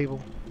lava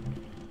people.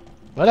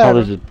 Whatever. Oh,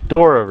 there's a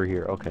door over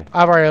here. Okay.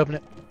 I've already opened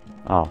it.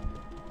 Oh.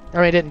 I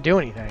mean, it didn't do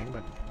anything,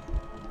 but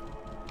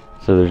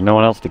So there's no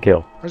one else to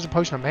kill. there's a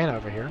potion of mana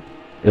over here.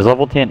 Is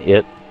level 10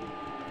 it?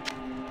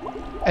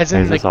 As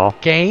in Is this all?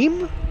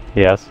 game?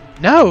 Yes.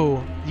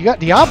 No, you got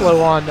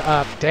Diablo on.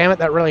 Damn it,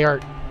 that really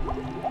hurt.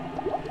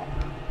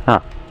 Huh.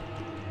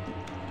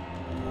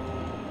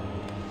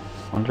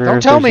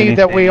 Don't tell me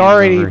that we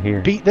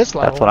already beat this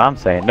level. That's what I'm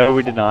saying. No,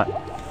 we did not.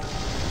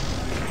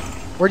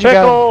 Where'd you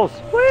Pickles!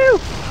 Go? Woo!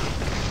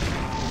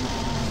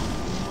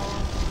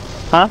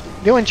 Huh?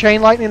 Doing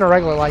chain lightning or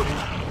regular lightning?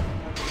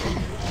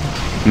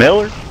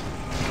 Miller?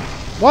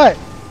 What?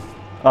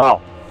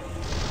 Oh.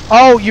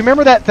 Oh, you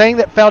remember that thing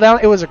that fell down?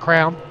 It was a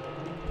crown.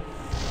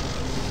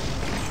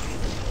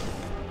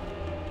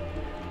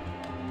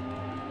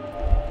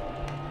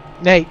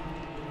 Nate.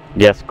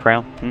 Yes,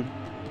 crown. Hmm?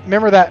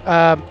 Remember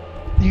that?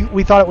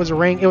 We thought it was a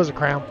ring. It was a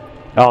crown.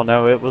 Oh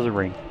no, it was a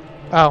ring.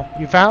 Oh,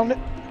 you found it?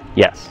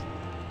 Yes.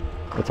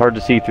 It's hard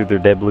to see through their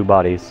dead blue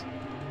bodies.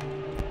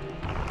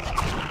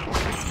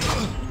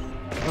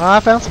 I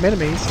found some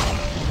enemies.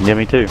 Yeah,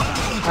 me too.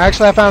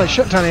 Actually, I found a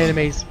shit ton of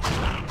enemies.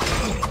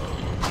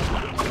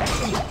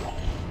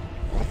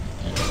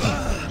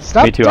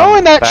 Stop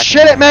throwing that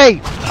shit at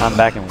me! I'm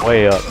backing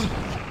way up.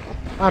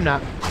 I'm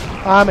not.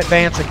 I'm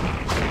advancing.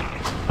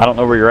 I don't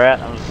know where you're at.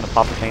 I'm just gonna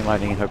pop a chain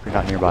lightning and hope you're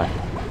not nearby.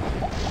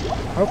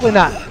 Hopefully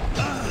not.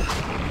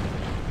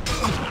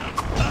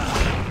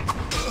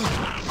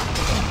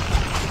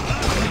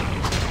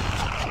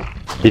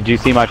 Did you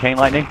see my chain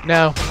lightning?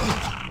 No.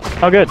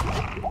 Oh, good.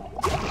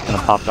 Gonna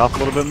pop it off a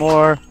little bit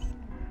more.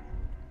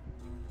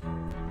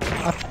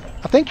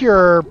 I think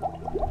you're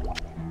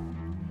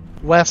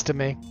west of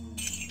me.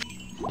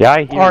 Yeah,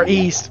 I hear Or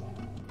you. east.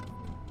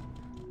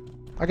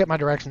 I get my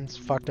directions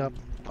fucked up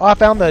Oh, I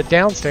found the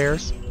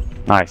downstairs.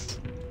 Nice.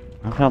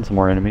 I found some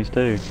more enemies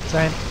too.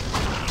 Same.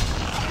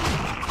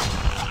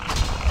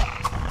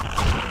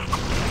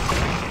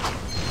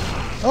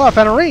 Oh, I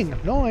found a ring.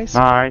 Nice.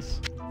 Nice.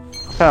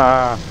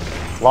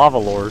 Lava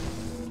Lord.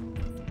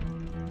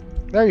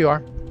 There you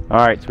are.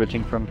 Alright,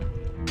 switching from...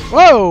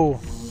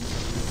 Whoa!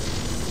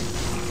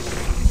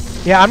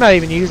 Yeah, I'm not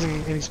even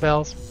using any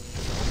spells.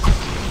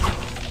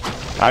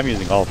 I'm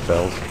using all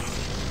spells.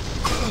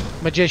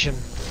 Magician.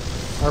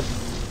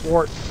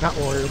 Or not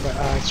warrior,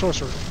 but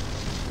sorcerer.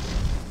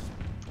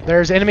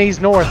 There's enemies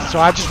north, so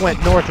I just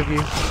went north of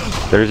you.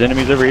 There's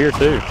enemies over here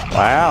too.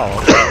 Wow.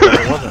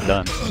 It wasn't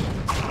done.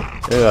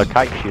 Ew, a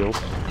kite shield.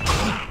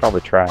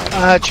 Probably trash.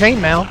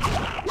 Chainmail.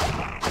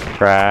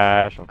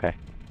 Trash, okay.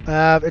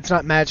 It's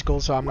not magical,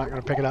 so I'm not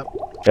gonna pick it up.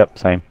 Yep,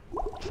 same.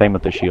 Same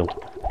with the shield.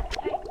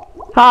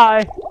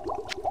 Hi!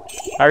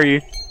 How are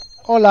you?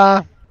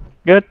 Hola.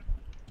 Good.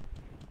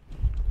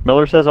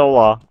 Miller says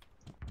hola.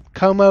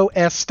 Como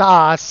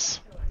estás?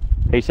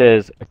 He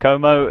says,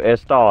 como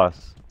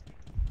estás?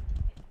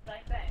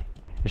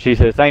 She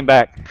says, same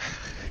back.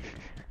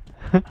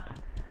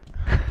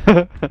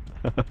 I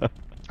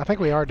think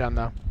we are done,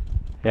 though.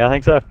 Yeah, I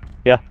think so.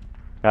 Yeah.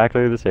 I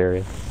cleared this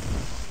area.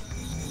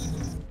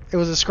 It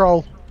was a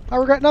scroll. I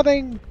regret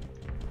nothing.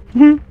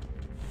 Hmm.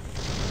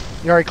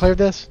 You already cleared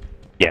this?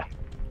 Yeah.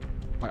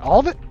 Like all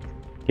of it?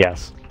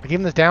 Yes. Like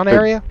even this down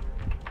area?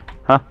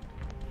 Huh?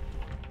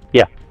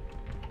 Yeah.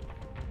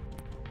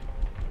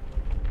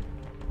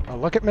 Oh,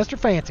 look at Mr.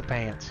 Fancy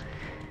Pants.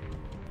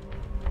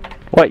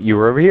 What? You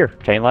were over here.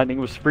 Chain lightning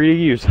was free to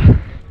use.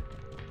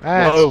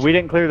 Whoa, we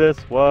didn't clear this.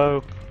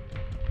 Whoa.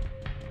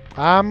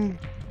 I'm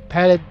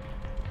headed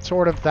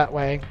sort of that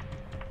way.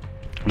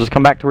 Just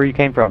come back to where you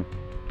came from.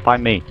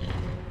 Find me.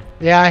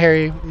 Yeah, I hear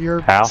you.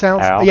 Your Ow,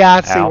 sounds. ow, yeah,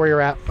 I see ow. where you're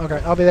at.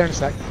 Okay, I'll be there in a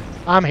sec.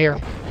 I'm here.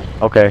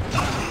 Okay.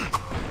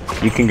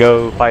 You can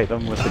go fight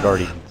them with the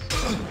Guardians.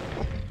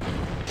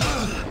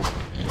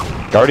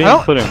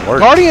 Guardians put in work.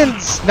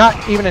 Guardians not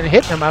even in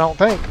hitting them, I don't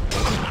think.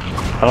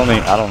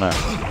 I don't know.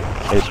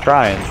 It's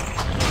trying.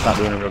 It's not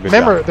doing a real good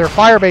Remember, job. they're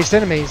fire-based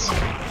enemies.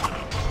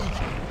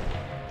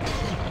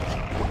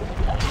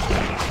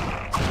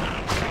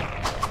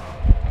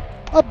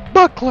 A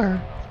buckler!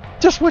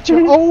 Just what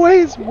you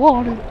always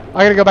wanted.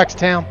 I gotta go back to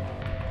town.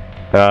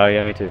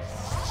 Yeah, me too.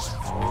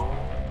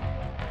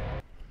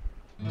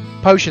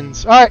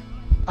 Potions. Alright,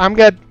 I'm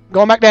good.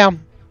 Going back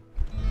down.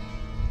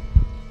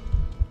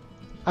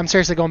 I'm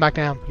seriously going back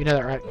down. You know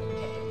that, right?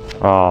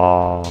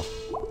 Oh.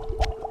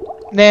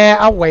 Nah,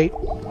 I'll wait.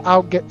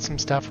 I'll get some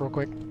stuff real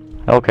quick.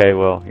 Okay,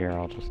 well, here,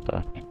 I'll just,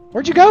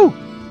 Where'd you go?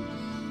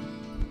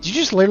 Did you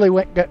just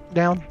literally get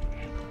down?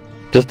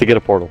 just to get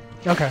a portal.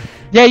 Okay.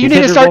 Yeah, you You need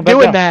said to you're start going back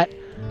doing down. that.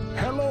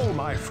 Hello,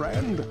 my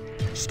friend.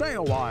 Stay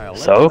a while.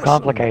 So and listen.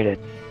 complicated.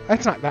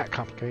 That's not that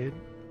complicated.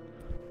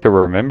 To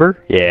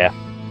remember? Yeah.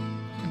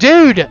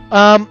 Dude,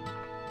 I'm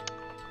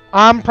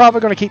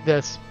probably gonna keep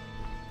this.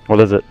 What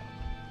is it?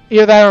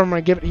 Either that or I'm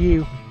gonna give it to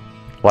you.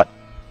 What?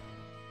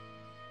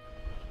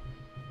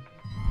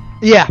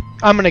 Yeah,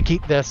 I'm gonna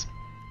keep this.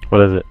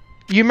 What is it?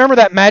 You remember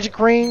that magic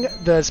ring,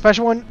 the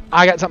special one?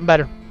 I got something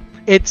better.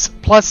 It's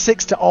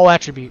 +6 to all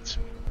attributes.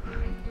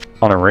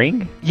 On a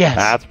ring? Yes.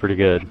 That's pretty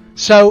good.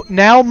 So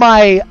now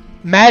my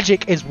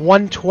magic is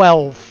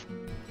 112.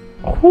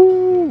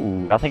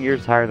 Ooh, I think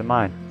yours is higher than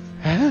mine.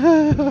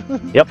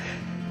 Yep.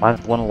 Mine's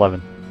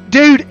 111.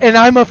 Dude, and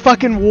I'm a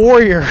fucking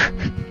warrior.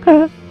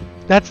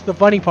 That's the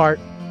funny part.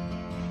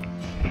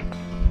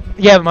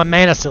 Yeah, but my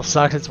mana still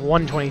sucks. It's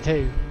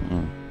 122.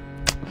 Mm.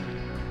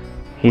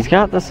 He's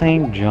got the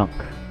same junk.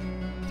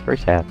 It's very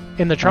sad.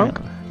 In the trunk?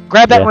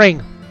 Grab that Yeah. ring.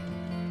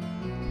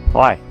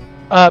 Why?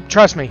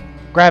 Trust me.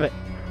 Grab it.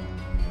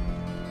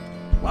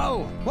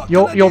 Whoa, what can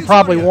I You'll do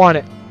probably for you? want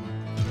it.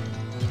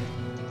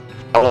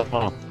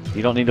 Oh,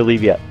 you don't need to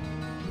leave yet.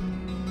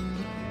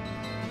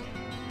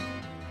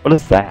 What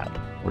is that?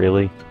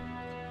 Really?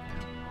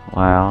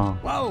 Wow.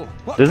 Whoa,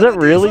 what Does can it I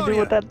really for do you?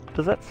 what that?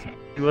 Does that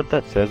do what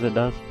that says it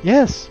does?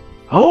 Yes.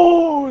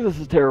 Oh, this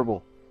is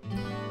terrible.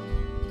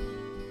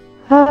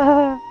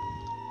 I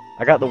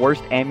got the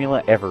worst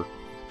amulet ever.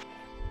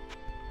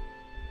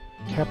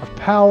 Cap of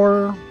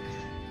power.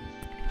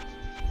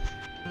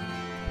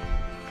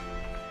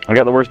 I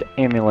got the worst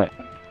amulet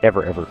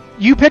ever.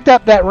 You picked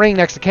up that ring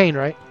next to Kane,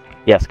 right?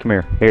 Yes, come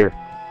here. Here.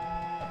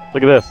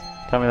 Look at this.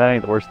 Tell me that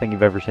ain't the worst thing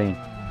you've ever seen.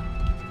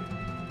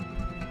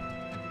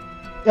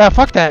 Yeah,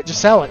 fuck that.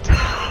 Just sell it.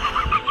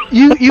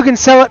 You can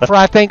sell it for,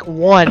 I think,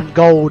 1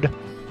 gold.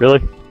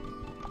 Really?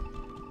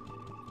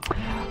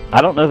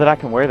 I don't know that I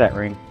can wear that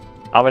ring.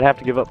 I would have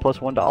to give up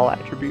 +1 to all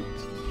attributes.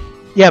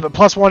 Yeah, but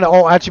 +1 to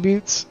all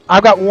attributes.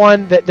 I've got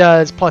one that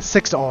does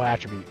 +6 to all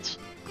attributes.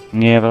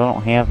 Yeah, but I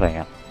don't have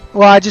that.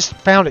 Well, I just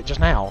found it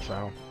just now,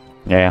 so.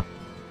 Yeah.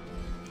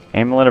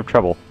 Amulet of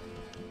Trouble.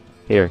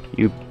 Here,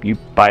 you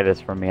buy this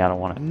from me. I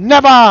don't want it.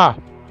 Never! Let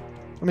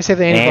me see if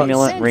the any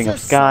Amulet, Sense Ring a of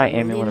Sky, soul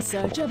Amulet in of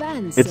search Trouble. of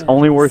answer. It's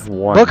only worth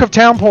 1. Book of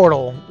Town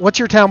Portal. What's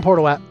your town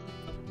portal at?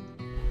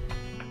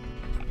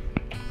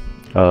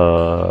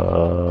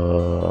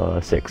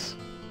 6.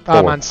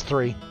 4. Mine's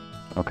 3.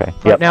 Okay.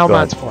 Right Yep, now, go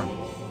mine's ahead.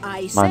 4.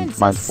 I sense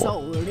a mine's 4.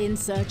 soul in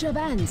search of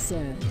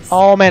answers.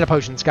 All mana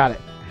potions. Got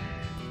it.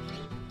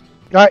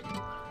 Alright.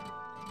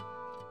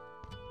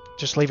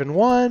 Just leaving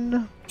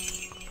 1.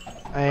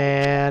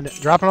 And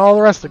dropping all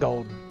the rest of the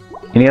gold.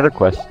 Any other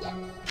quests?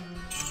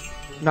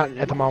 Not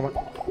at the moment.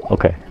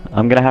 Okay.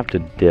 I'm gonna have to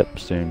dip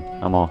soon.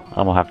 I'm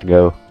gonna have to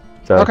go.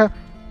 So Okay.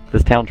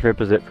 this town trip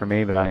is it for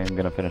me, but I am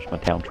gonna finish my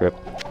town trip.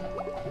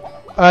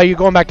 You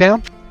going back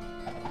down?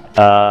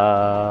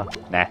 Nah.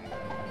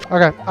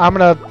 Okay. I'm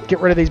gonna get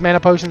rid of these mana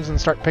potions and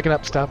start picking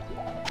up stuff.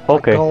 Like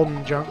Okay. gold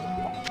and junk.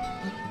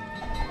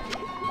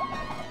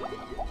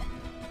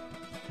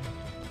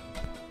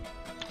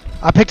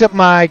 I picked up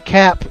my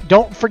cap.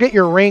 Don't forget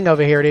your ring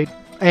over here, dude.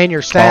 And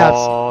your staves.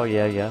 Oh,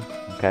 yeah.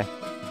 Okay.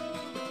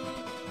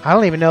 I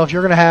don't even know if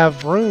you're gonna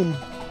have room.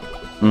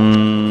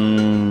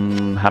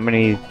 How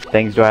many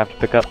things do I have to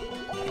pick up?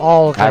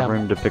 All of I have them.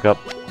 room to pick up.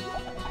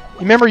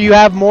 Remember, you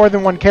have more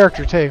than one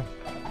character too.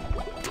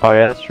 Oh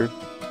yeah, that's true.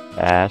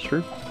 That's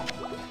true.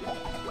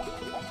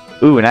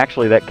 Ooh, and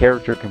actually that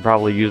character can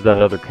probably use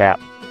that other cap.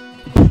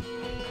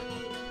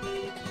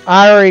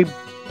 I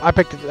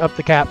picked up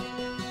the cap.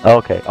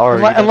 Okay,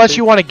 alright. Unless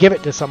you want to give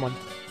it to someone.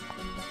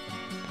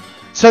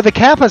 So the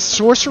cap of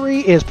sorcery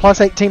is plus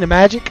 18 to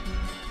magic,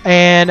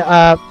 and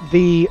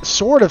the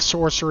sword of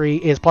sorcery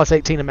is plus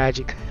 18 to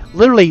magic.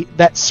 Literally,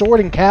 that sword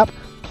and cap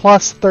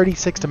plus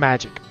 36 to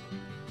magic.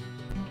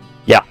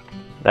 Yeah,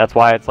 that's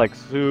why it's like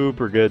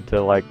super good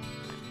to like.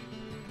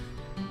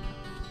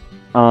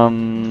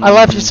 I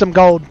left you some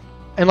gold,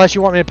 unless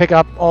you want me to pick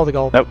up all the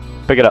gold. Nope,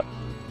 pick it up.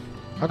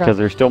 Okay. Because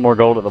there's still more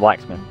gold at the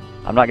blacksmith.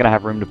 I'm not gonna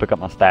have room to pick up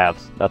my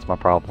staves. That's my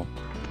problem.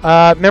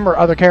 Remember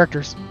other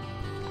characters.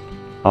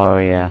 Oh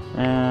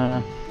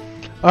yeah.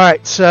 All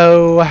right,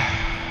 so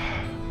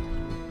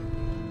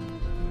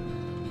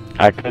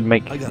I could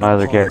make I gotta my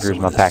other pawn characters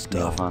some my of this pack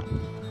meal, stuff. huh?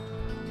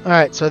 all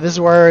right, so this is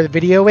where the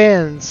video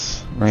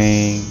ends.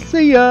 Ring.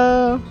 See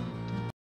ya.